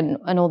Black Dog and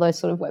all those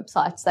sort of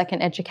websites that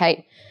can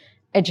educate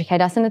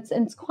us. And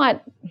it's quite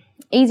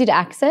easy to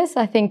access,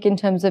 I think, in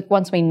terms of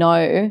once we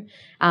know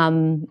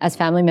as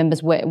family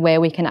members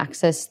where we can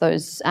access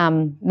those,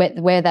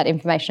 where that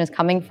information is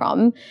coming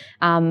from.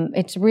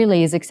 It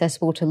really is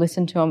accessible to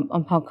listen to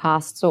on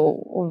podcasts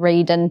or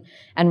read, and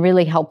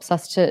really helps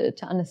us to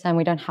understand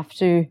we don't have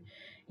to,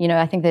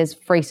 I think there's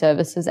free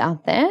services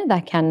out there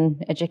that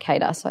can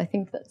educate us. So I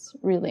think that's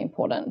really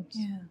important.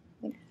 Yeah.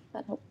 I think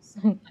that helps.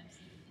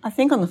 I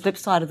think on the flip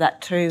side of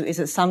that too is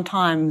that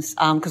sometimes,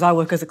 because I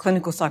work as a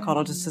clinical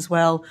psychologist as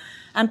well,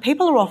 and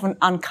people are often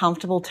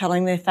uncomfortable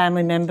telling their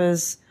family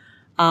members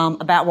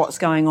about what's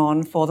going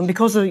on for them,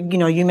 because of,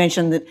 you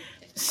mentioned that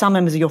some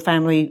members of your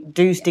family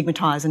do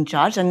stigmatise and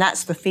judge, and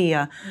that's the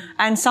fear.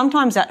 And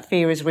sometimes that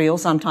fear is real,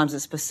 sometimes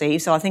it's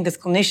perceived. So I think as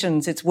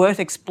clinicians, it's worth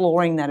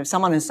exploring that. If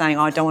someone is saying,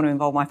 I don't want to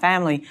involve my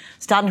family,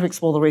 starting to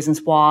explore the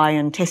reasons why,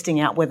 and testing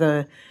out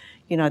whether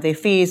their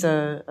fears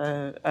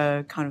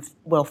are kind of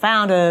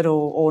well-founded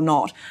or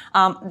not.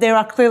 There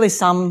are clearly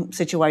some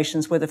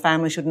situations where the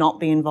family should not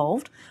be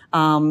involved,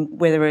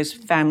 where there is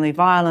family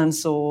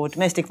violence or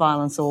domestic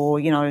violence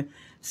or,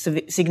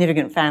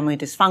 significant family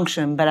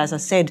dysfunction. But as I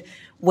said,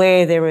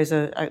 where there is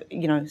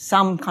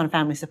some kind of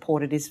family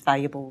support, it is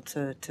valuable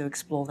to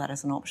explore that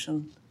as an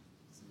option.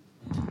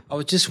 I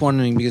was just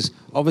wondering, because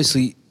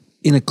obviously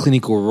in a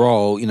clinical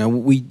role,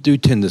 we do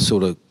tend to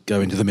sort of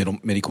go into the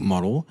medical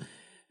model.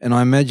 And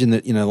I imagine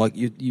that, like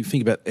you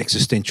think about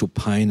existential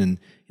pain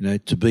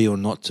and, to be or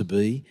not to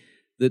be,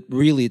 that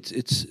really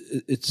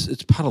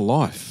it's part of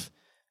life,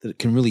 that it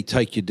can really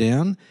take you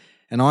down.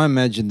 And I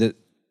imagine that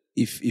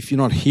if you're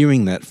not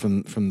hearing that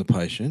from the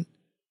patient,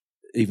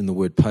 even the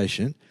word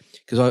patient,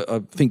 because I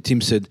think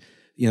Tim said,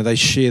 they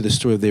share the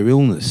story of their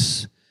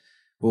illness.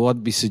 Well,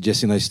 I'd be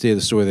suggesting they share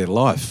the story of their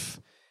life,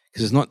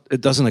 because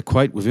it doesn't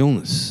equate with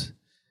illness.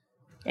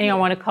 Anyone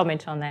want to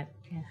comment on that?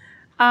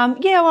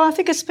 Well, I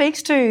think it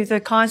speaks to the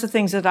kinds of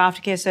things that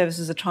aftercare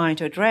services are trying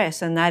to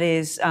address, and that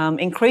is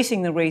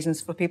increasing the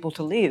reasons for people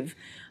to live,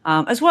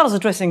 as well as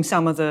addressing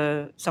some of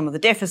the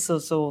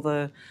deficits or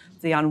the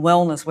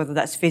unwellness, whether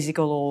that's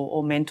physical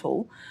or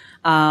mental.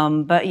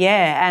 And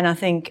I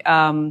think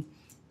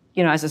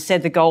as I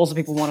said, the goals that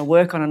people want to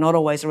work on are not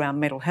always around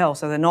mental health,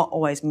 so they're not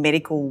always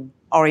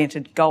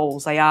medical-oriented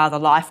goals. They are the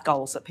life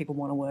goals that people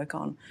want to work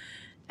on,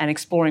 and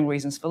exploring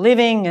reasons for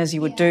living, as you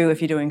would do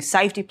if you're doing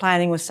safety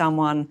planning with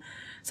someone.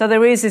 So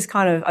there is this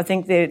kind of, I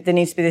think there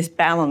needs to be this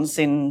balance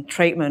in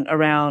treatment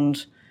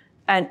around,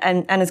 and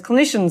as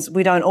clinicians,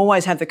 we don't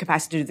always have the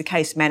capacity to do the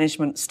case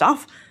management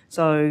stuff.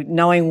 So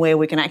knowing where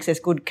we can access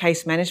good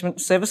case management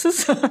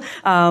services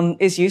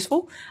is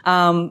useful.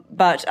 I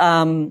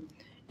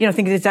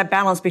think there's that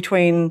balance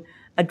between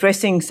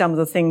addressing some of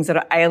the things that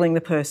are ailing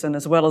the person,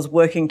 as well as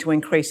working to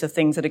increase the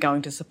things that are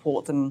going to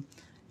support them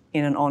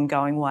in an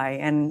ongoing way.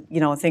 And,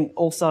 I think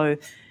also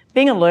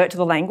being alert to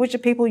the language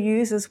that people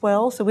use as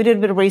well. So we did a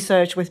bit of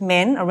research with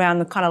men around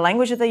the kind of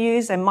language that they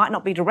use. They might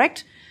not be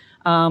direct.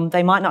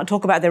 They might not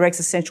talk about their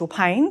existential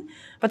pain,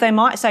 but they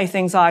might say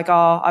things like,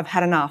 "Oh, I've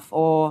had enough,"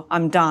 or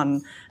 "I'm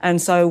done."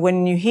 And so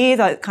when you hear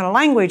that kind of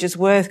language, it's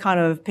worth kind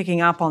of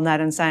picking up on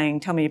that and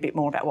saying, "Tell me a bit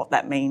more about what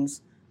that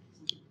means."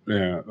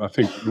 Yeah, I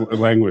think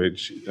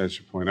language, as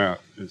you point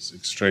out, is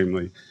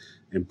extremely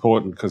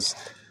important because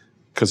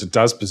it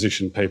does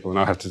position people, and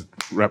I have to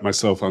wrap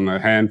myself on the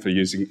hand for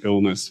using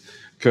illness.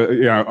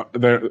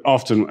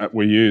 Often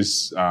we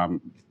use,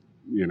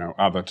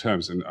 other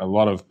terms, and a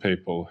lot of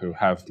people who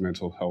have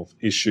mental health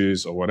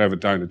issues or whatever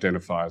don't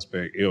identify as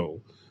being ill,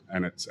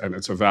 and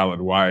it's a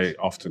valid way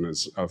often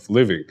of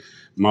living.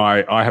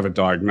 I have a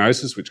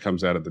diagnosis which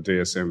comes out of the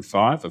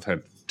DSM-5. I've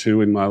had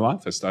 2 in my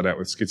life. I started out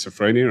with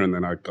schizophrenia, and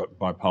then I got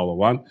bipolar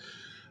 1.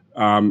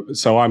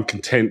 So I'm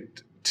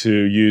content to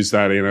use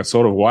that in a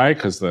sort of way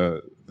because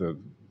the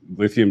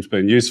lithium's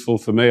been useful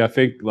for me, I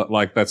think,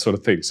 like that sort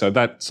of thing. So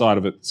that side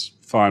of it's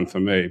fine for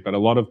me. But a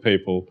lot of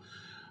people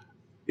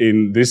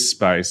in this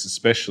space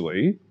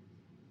especially,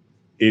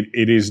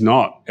 it is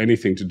not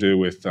anything to do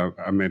with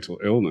a mental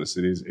illness.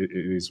 It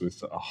is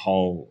with a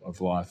whole of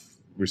life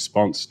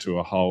response to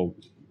a whole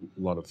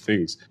lot of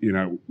things.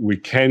 We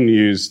can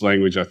use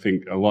language, I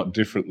think, a lot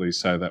differently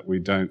so that we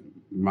don't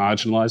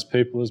marginalise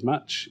people as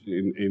much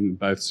in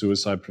both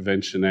suicide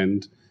prevention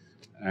and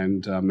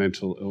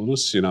mental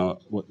illness.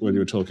 When you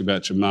were talking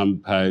about your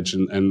mum, Paige,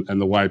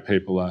 and the way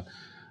people are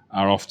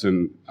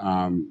often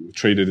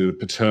treated in a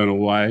paternal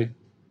way,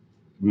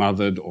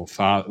 mothered or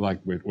father, like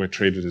we're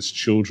treated as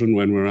children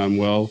when we're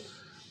unwell.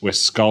 We're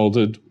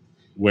scolded.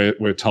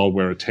 We're told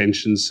we're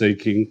attention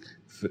seeking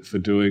for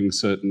doing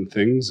certain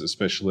things,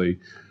 especially,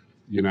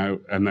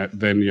 and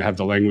then you have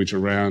the language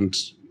around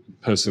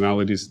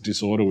personality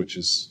disorder, which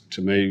is,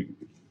 to me,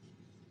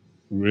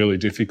 really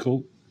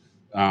difficult.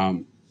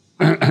 And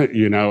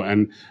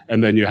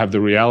then you have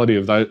the reality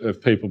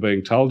of people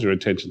being told you're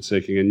attention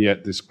seeking, and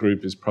yet this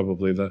group is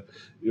probably for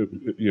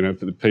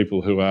the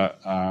people who are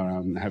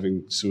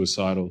having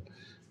suicidal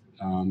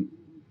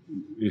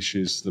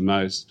issues the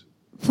most.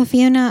 For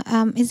Fiona,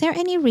 is there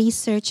any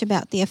research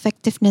about the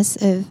effectiveness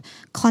of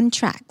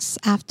contracts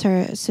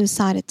after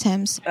suicide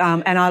attempts?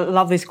 And I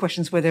love these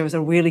questions where there is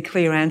a really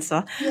clear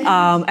answer,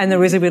 and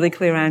there is a really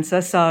clear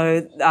answer.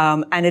 So,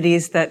 and it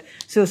is that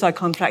suicide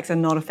contracts are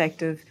not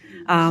effective.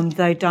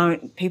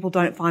 People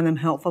don't find them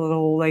helpful at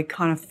all. They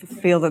kind of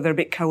feel that they're a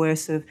bit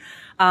coercive.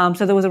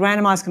 So there was a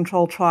randomised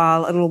controlled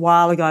trial a little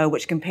while ago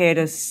which compared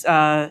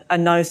a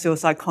no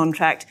suicide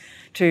contract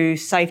to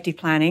safety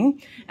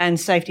planning, and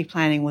safety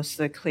planning was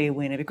the clear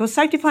winner because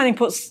safety planning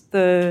puts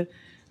the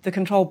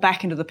control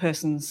back into the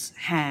person's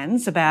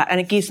hands and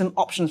it gives them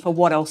options for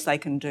what else they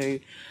can do.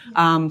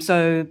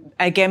 So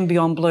again,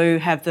 Beyond Blue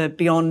have the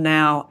Beyond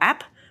Now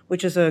app,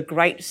 which is a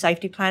great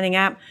safety planning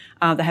app.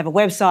 They have a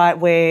website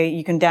where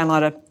you can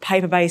download a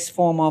paper-based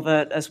form of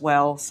it as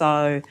well.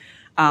 So,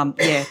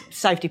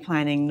 safety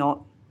planning,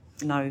 not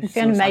no.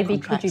 Fiona, maybe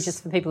could you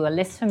just, for people who are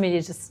less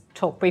familiar, just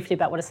talk briefly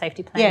about what a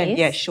safety plan is?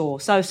 Yeah, sure.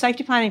 So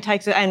safety planning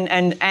takes,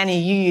 and Annie,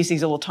 you use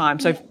these all the time,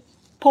 so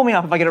pull me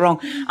up if I get it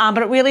wrong. But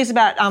it really is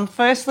about,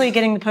 firstly,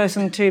 getting the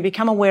person to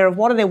become aware of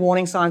what are their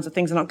warning signs that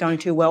things are not going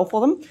too well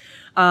for them.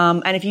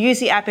 And if you use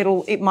the app,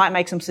 it might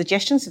make some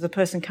suggestions if the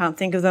person can't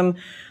think of them.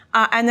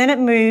 And then it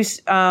moves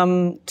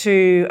to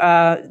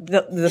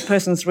the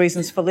person's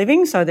reasons for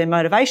living, so their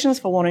motivations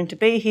for wanting to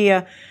be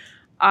here.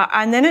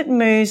 And then it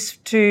moves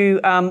to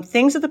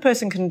things that the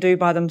person can do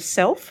by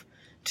themselves.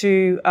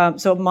 So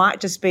it might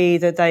just be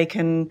that they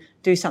can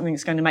do something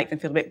that's going to make them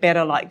feel a bit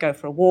better, like go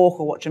for a walk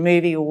or watch a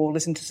movie or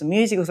listen to some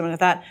music or something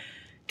like that,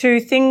 to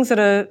things that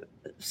are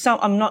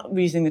I'm not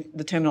using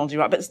the terminology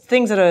right, but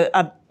things that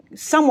are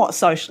somewhat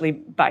socially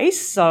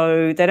based,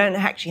 so they don't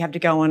actually have to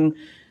go and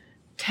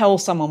tell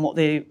someone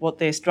what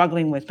they're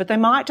struggling with, but they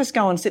might just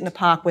go and sit in the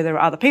park where there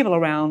are other people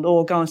around,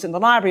 or go and sit in the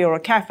library or a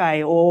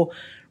cafe, or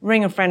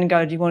ring a friend and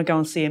go, do you want to go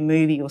and see a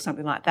movie or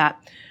something like that?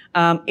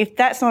 If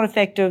that's not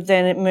effective,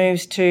 then it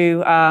moves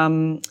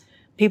to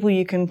people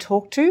you can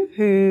talk to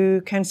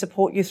who can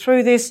support you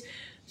through this,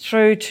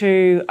 through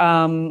to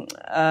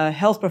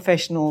health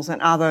professionals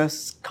and other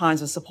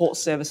kinds of support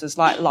services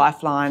like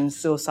Lifeline,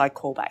 Suicide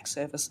Callback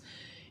Service.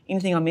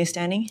 Anything I missed,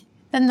 Annie?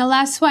 Then the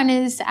last one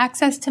is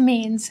access to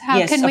means.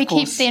 How can we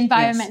keep the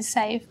environment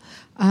safe?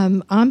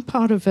 I'm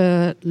part of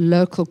a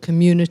local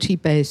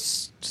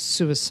community-based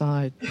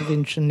suicide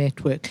prevention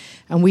network,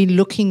 and we're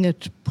looking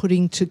at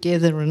putting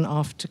together an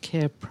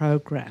aftercare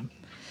program.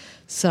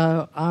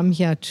 So I'm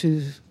here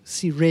to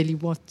see really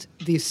what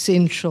the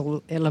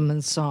essential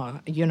elements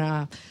are. You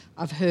know,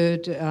 I've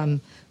heard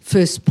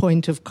first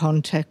point of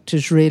contact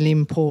is really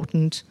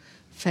important.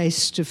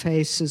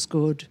 Face-to-face is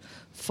good.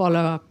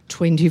 Follow-up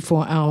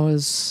 24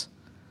 hours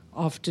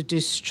after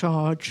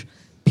discharge.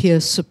 Peer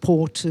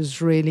support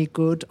is really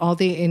good. Are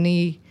there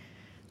any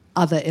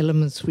other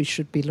elements we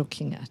should be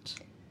looking at?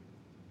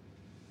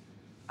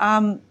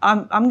 I'm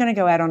going to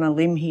go out on a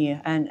limb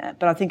here,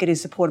 but I think it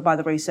is supported by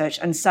the research,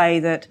 and say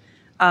that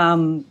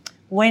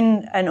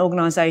when an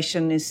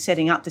organisation is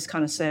setting up this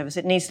kind of service,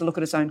 it needs to look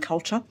at its own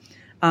culture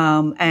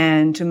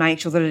and to make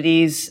sure that it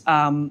is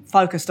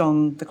focused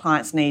on the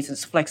client's needs,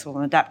 it's flexible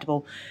and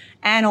adaptable,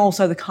 and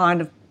also the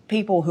kind of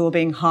people who are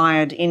being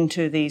hired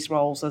into these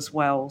roles as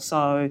well.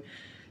 So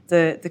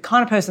the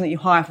kind of person that you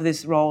hire for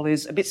this role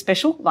is a bit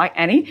special, like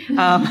Annie.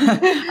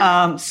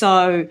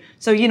 So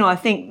I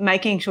think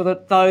making sure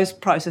that those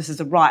processes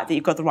are right, that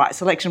you've got the right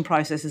selection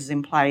processes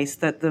in place,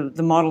 that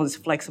the model is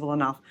flexible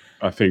enough.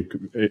 I think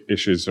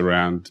issues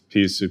around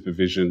peer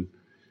supervision,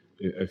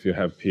 if you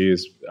have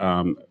peers,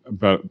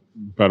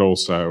 but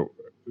also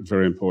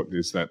very important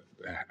is that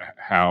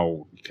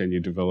how can you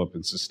develop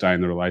and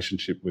sustain the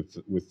relationship with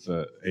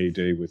the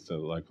ED, with the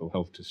local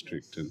health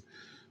district, and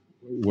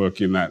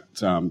work in that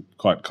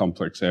quite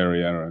complex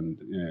area.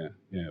 And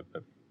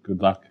but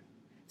good luck.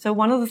 So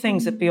one of the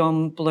things that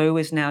Beyond Blue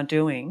is now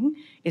doing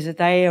is that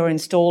they are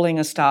installing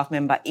a staff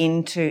member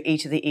into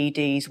each of the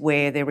EDs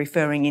where they're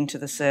referring into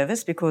the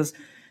service, because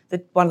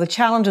one of the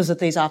challenges that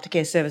these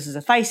aftercare services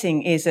are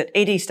facing is that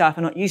ED staff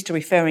are not used to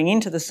referring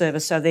into the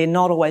service, so they're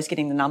not always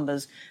getting the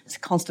numbers. It's a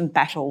constant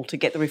battle to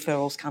get the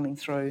referrals coming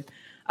through.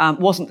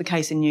 Wasn't the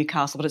case in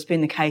Newcastle, but it's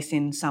been the case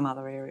in some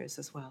other areas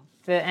as well.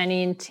 For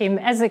Annie and Tim,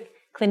 as a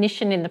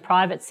clinician in the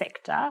private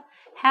sector,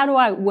 how do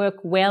I work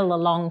well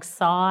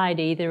alongside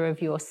either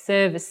of your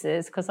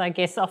services? Because I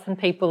guess often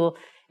people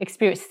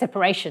experience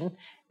separation,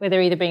 where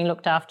they're either being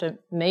looked after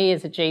me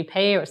as a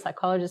GP or a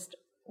psychologist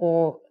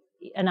or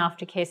an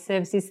aftercare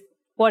services.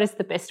 What is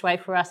the best way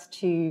for us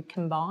to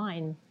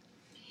combine?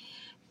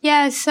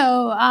 Yeah,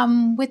 so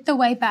with the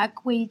way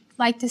back, we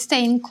like to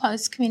stay in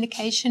close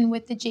communication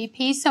with the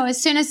GP. So as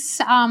soon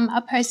as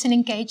a person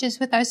engages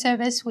with our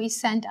service, we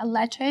send a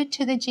letter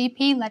to the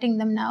GP letting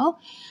them know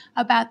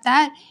about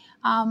that.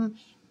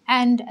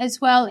 And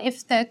as well,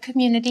 if the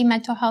community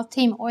mental health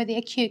team or the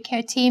acute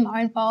care team are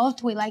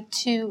involved, we like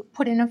to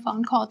put in a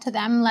phone call to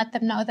them, let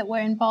them know that we're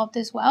involved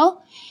as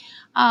well.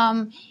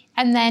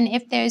 And then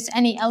if there's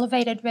any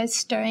elevated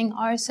risk during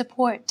our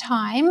support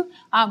time,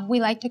 we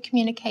like to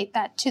communicate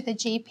that to the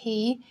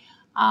GP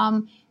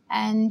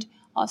and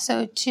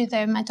also to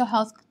their mental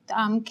health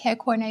care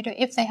coordinator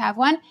if they have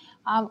one,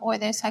 or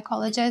their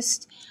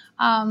psychologist.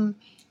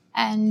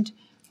 And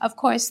of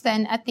course,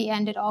 then at the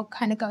end, it all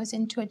kind of goes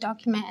into a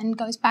document and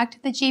goes back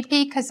to the GP,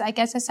 because I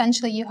guess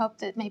essentially you hope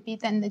that maybe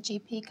then the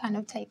GP kind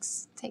of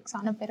takes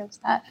on a bit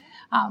of that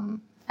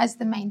as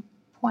the main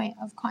point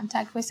of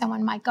contact where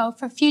someone might go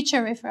for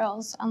future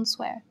referrals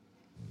elsewhere.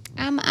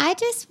 I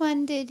just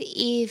wondered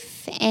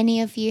if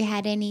any of you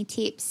had any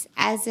tips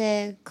as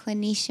a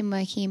clinician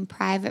working in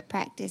private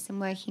practice and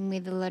working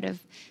with a lot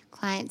of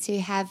clients who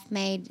have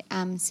made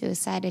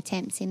suicide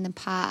attempts in the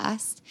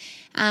past.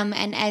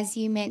 And as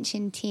you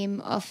mentioned,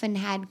 Tim, often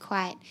had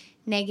quite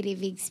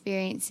negative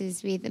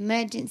experiences with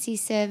emergency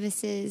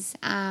services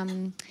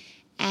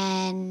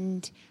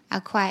and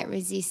are quite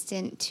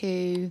resistant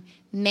to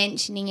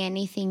mentioning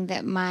anything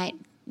that might,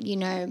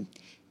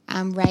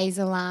 raise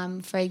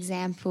alarm. For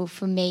example,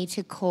 for me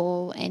to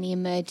call any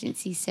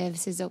emergency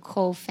services or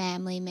call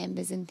family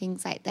members and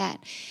things like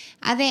that.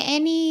 Are there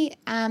any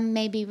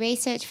maybe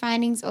research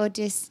findings or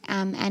just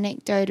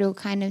anecdotal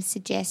kind of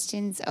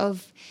suggestions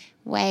of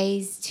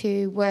ways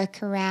to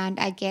work around,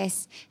 I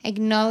guess,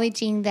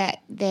 acknowledging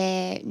that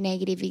their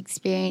negative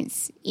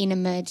experience in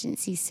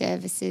emergency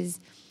services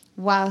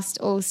whilst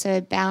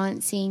also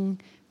balancing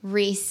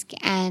risk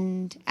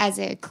and, as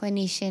a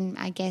clinician,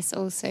 I guess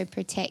also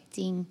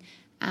protecting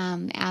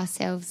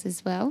ourselves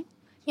as well?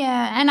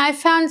 Yeah, and I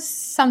found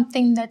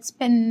something that's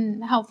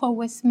been helpful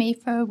with me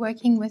for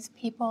working with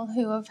people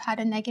who have had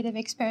a negative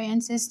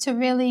experience is to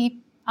really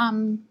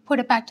put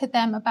it back to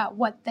them about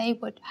what they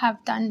would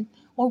have done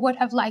or would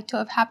have liked to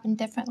have happened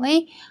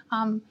differently.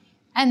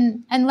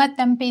 and let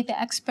them be the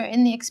expert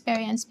in the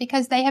experience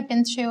because they have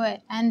been through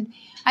it. And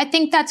I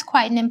think that's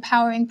quite an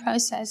empowering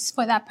process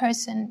for that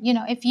person. You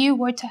know, if you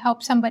were to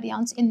help somebody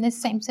else in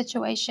this same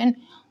situation,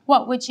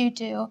 what would you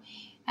do?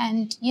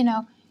 And, you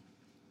know,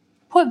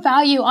 put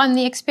value on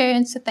the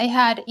experience that they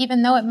had,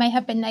 even though it may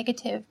have been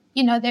negative.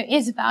 You know, there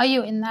is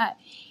value in that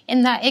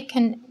it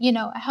can, you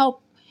know,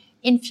 help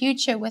in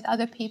future with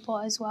other people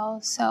as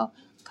well. So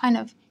kind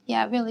of,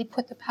 really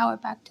put the power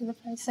back to the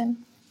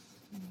person.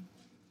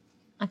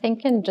 I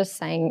think in just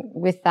saying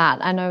with that,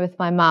 I know with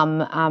my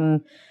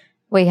mum,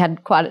 she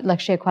had quite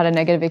a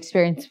negative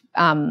experience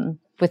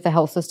with the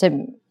health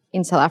system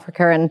in South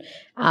Africa.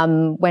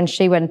 And when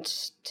she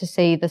went to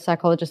see the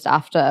psychologist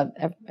after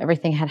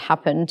everything had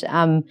happened,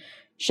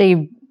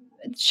 she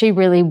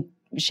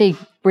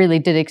really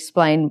did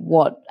explain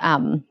what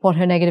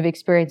her negative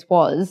experience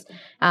was,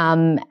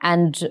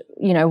 and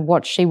you know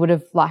what she would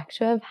have liked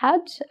to have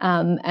had.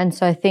 And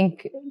so I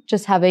think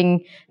just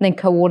having and then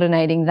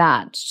coordinating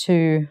that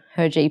to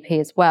her GP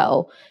as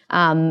well,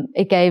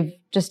 it gave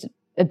just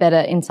a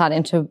better insight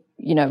into,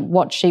 you know,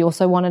 what she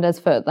also wanted as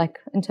for like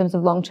in terms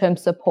of long-term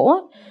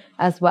support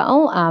as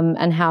well,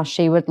 and how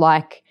she would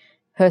like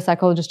her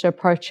psychologist to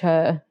approach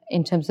her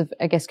in terms of,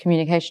 I guess,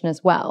 communication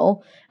as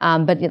well.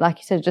 But like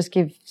you said, it just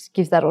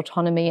gives that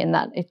autonomy, and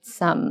that it's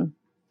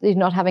you're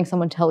not having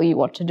someone tell you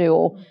what to do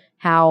or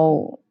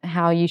how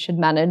you should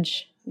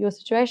manage your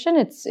situation.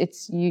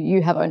 It's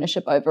you have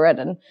ownership over it,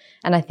 and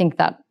I think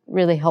that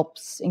really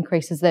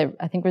increases their,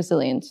 I think,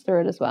 resilience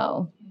through it as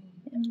well.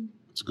 Yeah.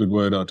 It's a good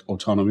word,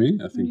 autonomy.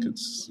 I think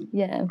it's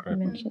great.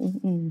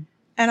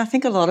 And I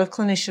think a lot of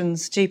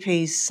clinicians,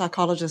 GPs,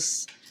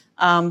 psychologists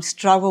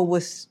struggle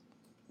with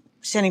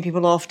sending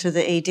people off to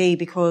the ED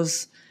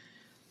because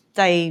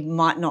they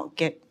might not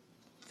get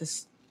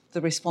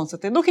the response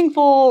that they're looking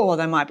for, or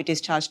they might be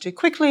discharged too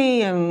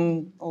quickly,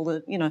 and all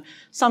the, you know,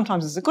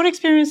 sometimes it's a good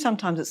experience,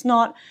 sometimes it's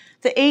not.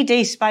 The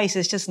ED space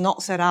is just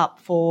not set up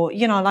for,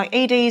 you know, like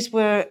EDs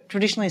were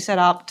traditionally set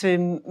up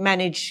to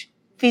manage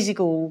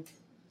physical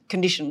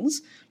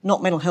conditions,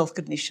 not mental health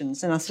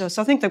conditions. And so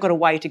I think they've got a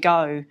way to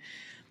go,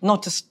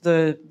 not just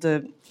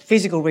the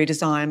physical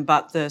redesign,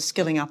 but the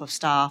skilling up of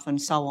staff and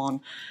so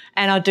on.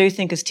 And I do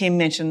think, as Tim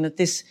mentioned, that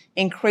this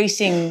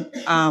increasing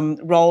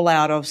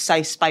rollout of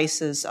safe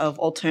spaces, of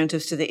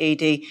alternatives to the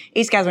ED,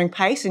 is gathering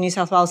pace. The New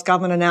South Wales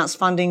Government announced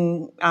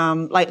funding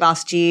late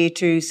last year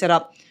to set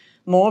up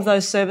more of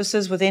those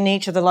services within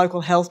each of the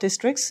local health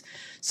districts.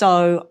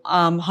 So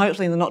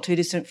hopefully in the not too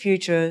distant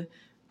future,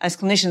 as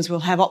clinicians,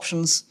 we'll have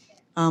options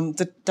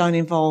that don't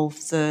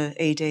involve the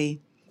ED.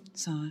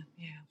 So,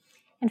 yeah.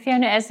 And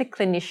Fiona, as a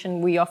clinician,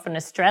 we often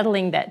are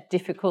straddling that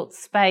difficult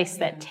space,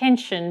 that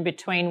tension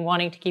between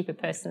wanting to keep a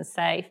person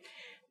safe,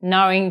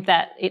 knowing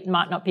that it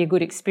might not be a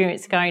good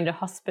experience going to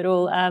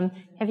hospital.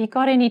 Have you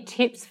got any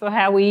tips for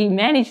how we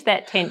manage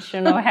that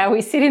tension or how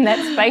we sit in that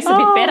space a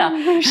bit better?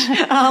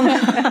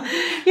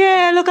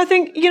 Yeah, look, I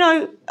think, you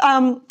know,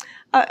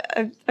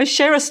 I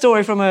share a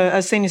story from a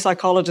senior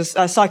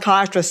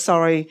psychiatrist,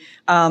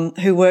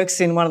 who works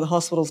in one of the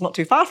hospitals not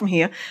too far from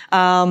here.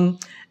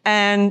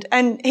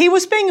 And he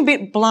was being a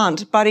bit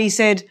blunt, but he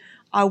said,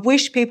 I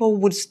wish people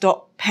would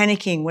stop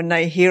panicking when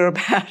they hear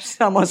about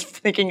someone's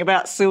thinking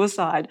about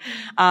suicide,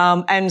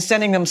 and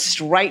sending them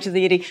straight to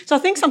the ED. So I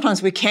think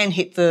sometimes we can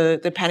hit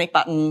the panic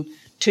button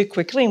too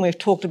quickly, and we've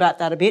talked about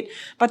that a bit.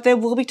 But there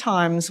will be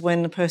times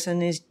when the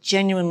person is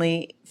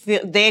genuinely,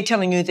 they're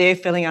telling you they're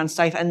feeling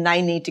unsafe and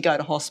they need to go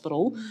to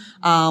hospital.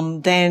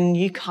 Then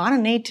you kind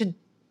of need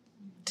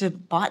to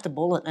bite the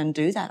bullet and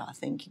do that, I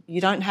think. You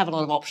don't have a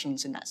lot of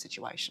options in that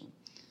situation.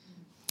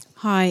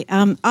 Hi,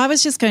 I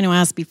was just going to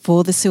ask,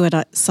 before the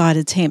suicide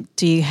attempt,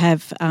 do you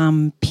have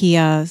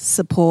peer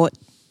support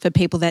for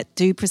people that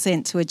do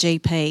present to a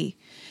GP?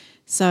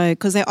 So,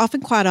 because they're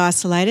often quite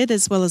isolated,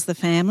 as well as the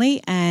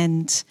family,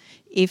 and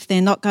if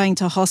they're not going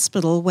to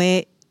hospital,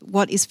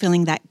 what is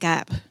filling that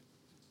gap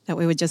that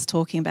we were just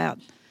talking about?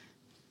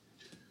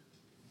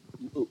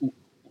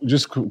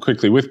 Just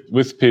quickly,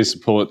 with peer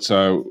support,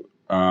 so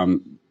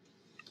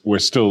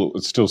it's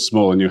still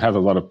small, and you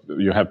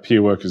have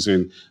peer workers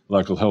in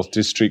local health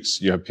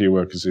districts, you have peer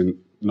workers in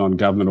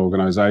non-government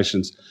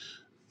organisations.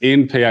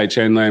 In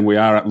PHN land, we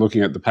are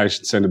looking at the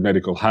patient-centred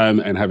medical home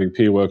and having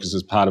peer workers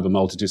as part of a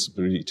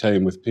multidisciplinary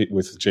team with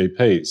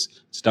GPs.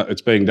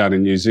 It's being done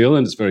in New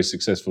Zealand. It's very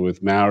successful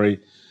with Maori,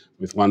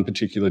 with one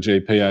particular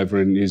GP over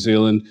in New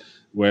Zealand,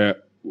 where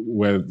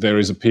there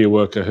is a peer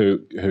worker who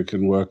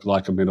can work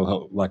like a mental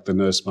health, like the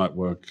nurse might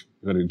work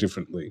very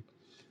differently.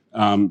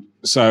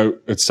 So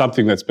it's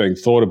something that's being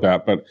thought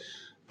about, but,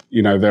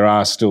 you know, there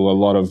are still a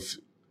lot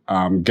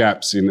of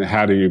gaps in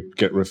how do you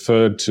get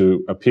referred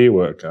to a peer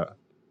worker.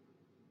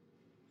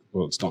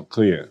 Well, it's not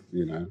clear,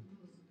 you know.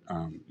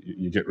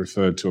 You get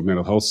referred to a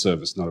mental health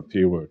service, not a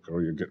peer worker,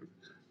 or you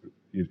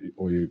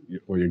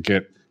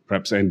get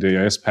perhaps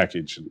NDIS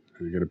package and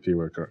you get a peer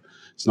worker.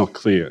 It's not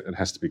clear. It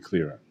has to be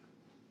clearer.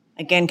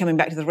 Again, coming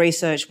back to the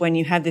research, when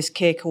you have this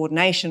care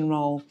coordination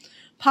role,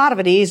 part of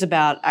it is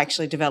about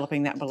actually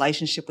developing that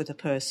relationship with a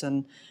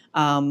person,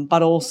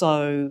 but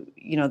also,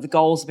 the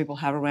goals that people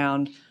have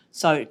around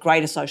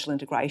greater social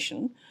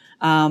integration.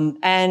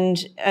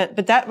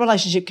 But that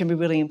relationship can be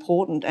really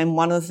important. And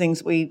one of the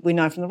things we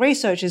know from the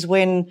research is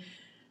when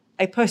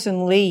a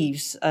person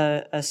leaves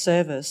a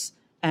service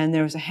and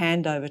there is a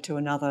handover to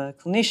another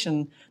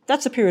clinician,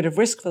 that's a period of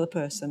risk for the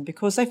person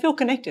because they feel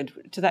connected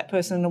to that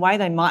person in a way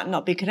they might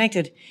not be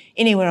connected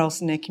anywhere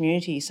else in their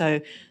community. So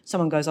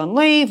someone goes on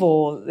leave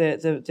or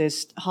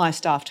there's high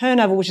staff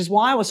turnover, which is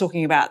why I was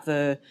talking about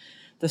the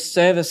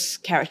service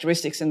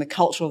characteristics and the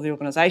culture of the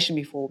organisation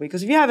before,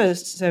 because if you have a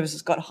service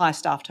that's got high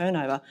staff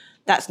turnover,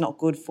 that's not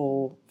good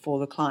for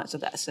the clients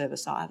of that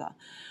service either.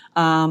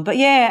 But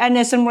yeah, and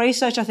there's some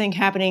research I think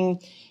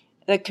happening,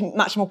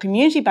 much more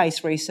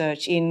community-based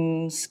research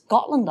in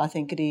Scotland, I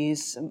think it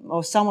is,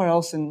 or somewhere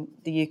else in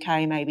the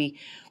UK maybe,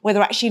 where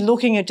they're actually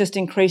looking at just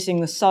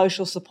increasing the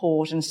social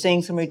support and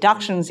seeing some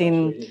reductions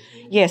in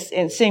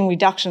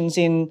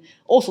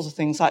all sorts of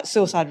things like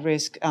suicide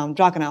risk,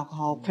 drug and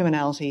alcohol,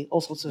 criminality, all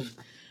sorts of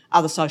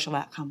other social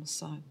outcomes.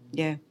 So,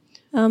 yeah.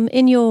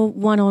 In your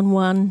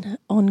one-on-one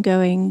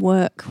ongoing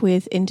work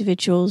with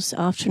individuals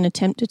after an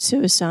attempted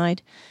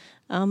suicide,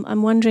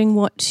 I'm wondering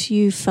what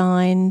you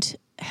find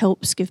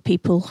helps give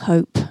people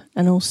hope,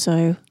 and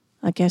also,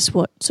 I guess,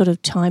 what sort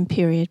of time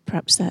period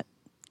perhaps that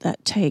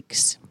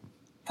takes.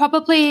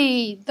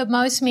 Probably the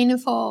most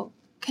meaningful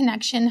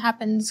connection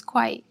happens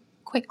quite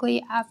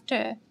quickly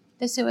after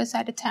the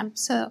suicide attempt.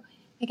 So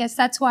I guess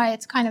that's why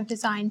it's kind of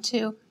designed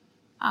to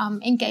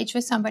engage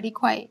with somebody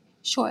quite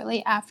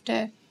shortly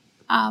after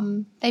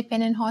they've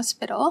been in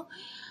hospital.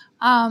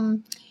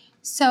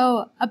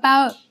 So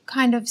about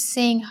kind of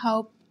seeing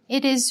hope,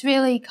 it is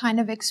really kind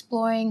of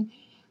exploring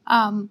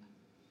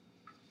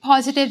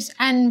positives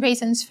and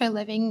reasons for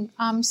living.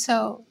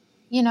 So,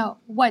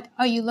 what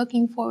are you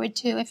looking forward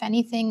to, if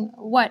anything?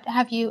 What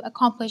have you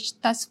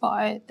accomplished thus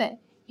far that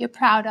you're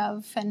proud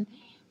of? And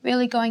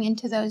really going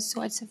into those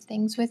sorts of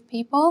things with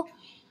people.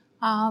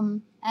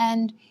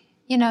 And,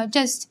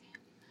 just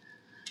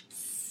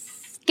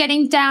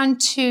getting down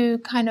to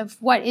kind of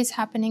what is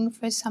happening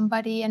for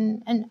somebody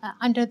and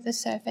under the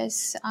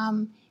surface,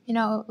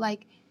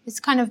 like it's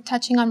kind of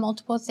touching on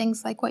multiple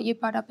things like what you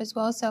brought up as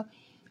well. So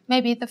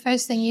maybe the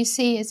first thing you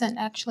see isn't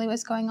actually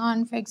what's going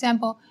on. For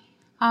example,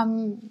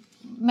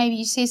 maybe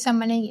you see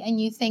somebody and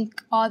you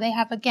think, oh, they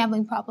have a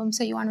gambling problem,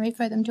 so you want to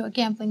refer them to a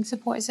gambling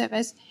support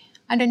service.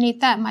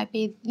 Underneath that might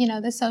be,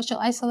 the social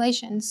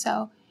isolation.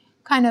 So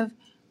kind of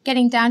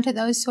getting down to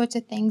those sorts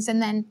of things.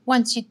 And then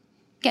once you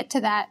get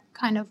to that,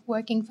 kind of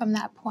working from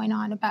that point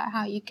on about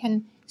how you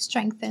can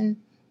strengthen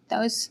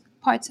those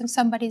parts of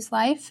somebody's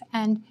life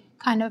and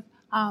kind of,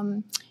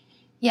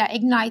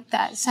 ignite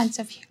that sense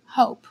of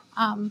hope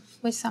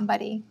with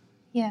somebody.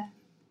 Yeah.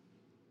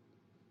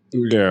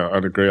 Yeah,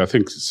 I'd agree. I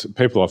think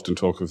people often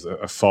talk of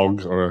a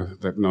fog or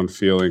that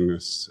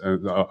non-feelingness,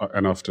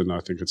 and often I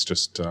think it's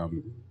just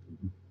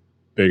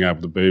being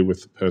able to be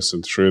with the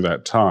person through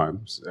that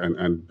time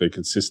and be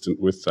consistent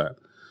with that.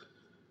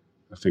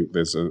 I think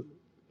there's a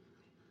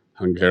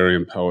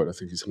Hungarian poet, I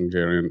think he's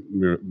Hungarian,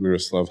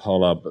 Miroslav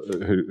Holub,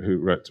 who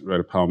wrote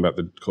a poem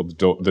called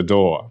The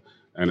Door.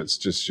 And it's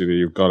just,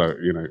 you've got to,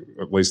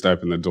 at least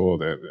open the door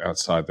there.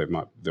 Outside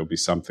there'll be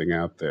something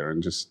out there,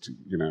 and just,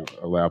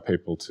 allow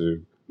people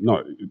to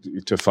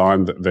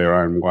find their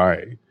own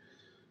way.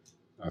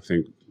 I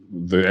think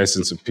the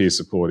essence of peer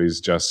support is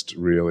just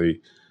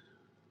really,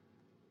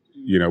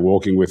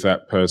 walking with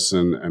that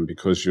person, and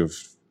because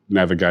you've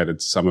navigated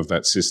some of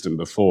that system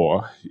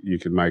before, you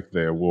can make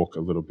their walk a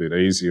little bit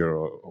easier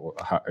or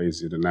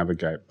easier to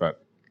navigate.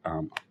 But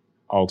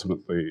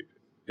ultimately,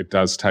 it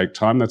does take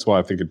time. That's why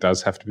I think it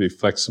does have to be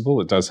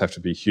flexible. It does have to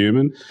be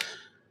human.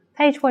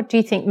 Paige, what do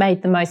you think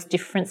made the most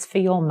difference for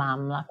your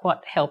mum? Like,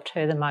 what helped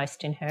her the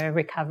most in her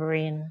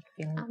recovery and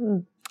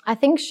feeling? I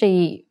think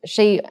she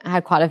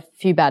had quite a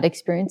few bad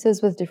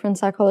experiences with different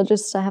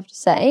psychologists, I have to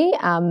say.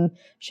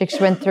 She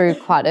went through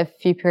quite a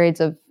few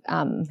periods of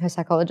her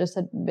psychologist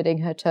admitting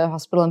her to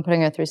hospital and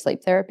putting her through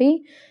sleep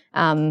therapy,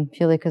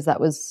 purely because that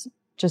was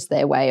just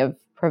their way of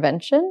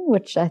prevention,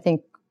 which I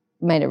think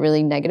made it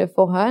really negative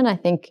for her. And I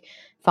think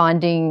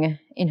finding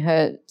in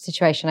her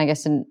situation, I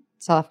guess in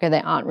South Africa,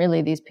 there aren't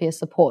really these peer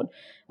support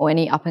or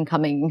any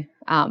up-and-coming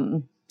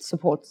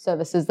support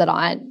services that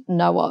I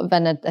know of,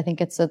 and I think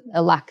it's a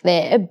lack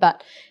there.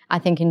 But I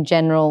think in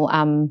general,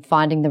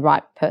 finding the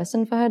right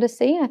person for her to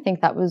see, I think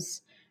that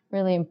was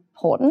really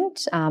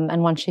important.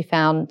 And once she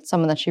found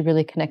someone that she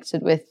really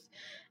connected with,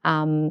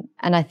 and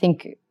I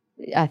think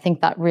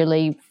that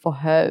really for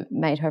her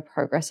made her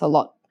progress a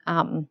lot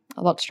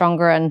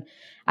stronger. And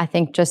I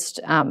think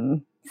just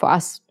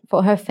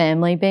for her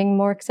family being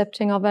more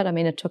accepting of it. I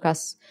mean, it took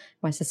us,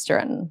 my sister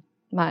and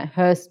my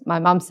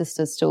mum's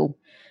sister's still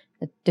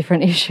a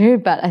different issue,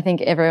 but I think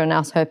everyone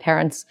else, her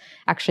parents,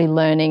 actually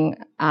learning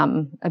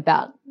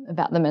about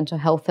the mental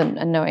health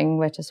and knowing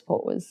where to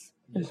support was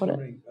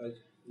important.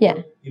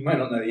 Yeah. You may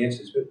not know the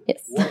answers, but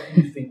yes. What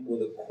do you think were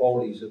the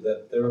qualities of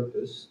that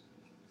therapist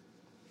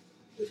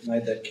that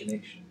made that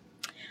connection?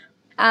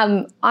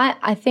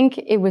 I think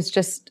it was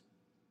just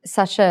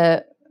such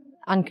a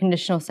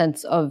unconditional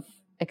sense of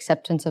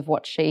acceptance of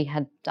what she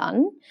had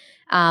done.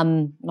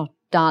 Not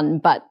done,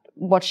 but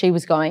what she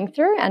was going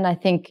through. And I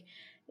think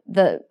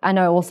I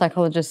know all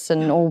psychologists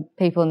and all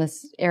people in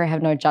this area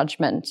have no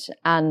judgment,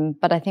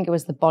 but I think it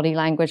was the body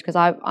language, because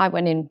I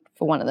went in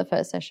for one of the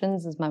first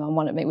sessions as my mum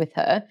wanted me with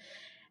her.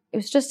 It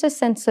was just a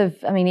sense of,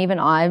 I mean, even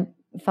I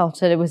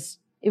felt it. It was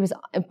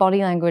body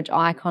language,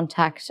 eye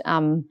contact.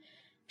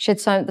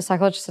 The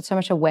psychologist had so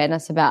much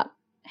awareness about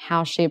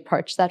how she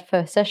approached that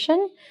first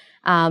session.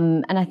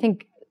 And I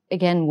think,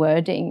 again,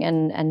 wording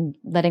and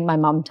letting my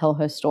mum tell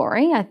her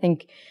story. I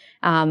think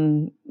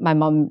my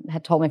mum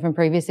had told me from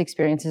previous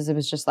experiences, it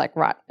was just like,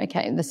 right,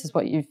 okay, this is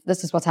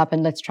what's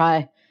happened. Let's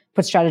try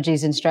put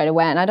strategies in straight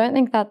away. And I don't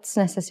think that's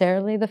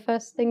necessarily the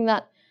first thing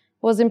that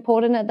was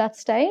important at that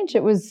stage.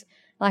 It was,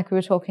 like we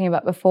were talking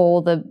about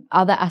before, the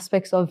other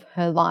aspects of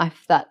her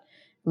life that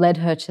led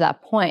her to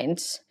that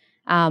point.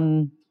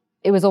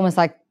 It was almost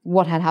like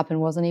what had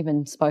happened wasn't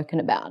even spoken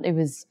about. It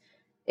was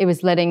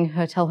letting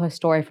her tell her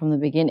story from the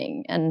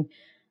beginning. And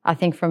I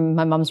think from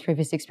my mum's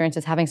previous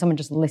experiences, having someone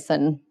just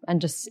listen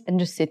and just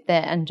sit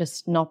there and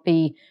just not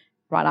be,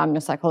 right, I'm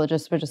your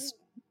psychologist,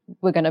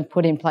 we're going to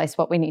put in place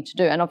what we need to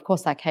do. And of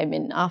course that came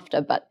in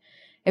after, but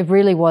it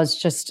really was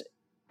just,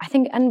 I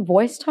think, and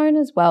voice tone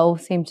as well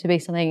seemed to be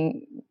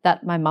something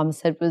that my mum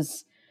said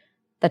was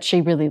that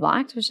she really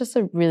liked. It was just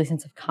a really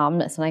sense of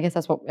calmness. And I guess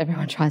that's what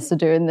everyone tries to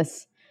do in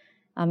this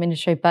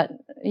industry. But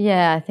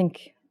yeah, I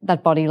think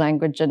that body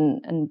language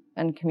and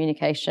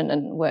communication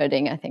and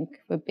wording, I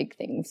think, were big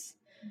things.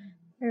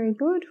 Very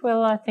good.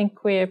 Well, I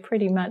think we're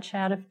pretty much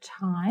out of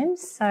time.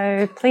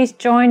 So please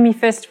join me,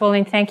 first of all,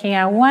 in thanking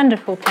our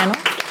wonderful panel.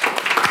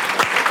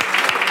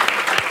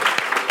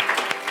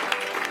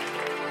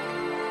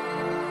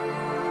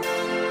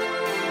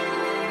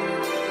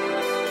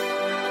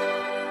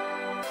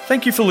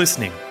 Thank you for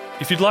listening.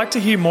 If you'd like to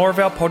hear more of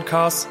our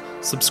podcasts,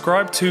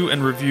 subscribe to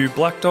and review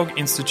Black Dog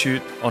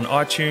Institute on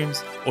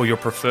iTunes or your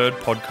preferred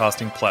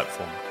podcasting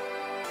platform.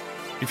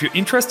 If you're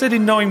interested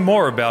in knowing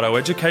more about our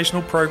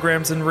educational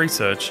programs and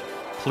research,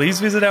 please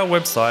visit our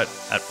website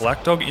at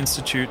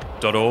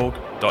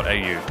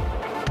blackdoginstitute.org.au.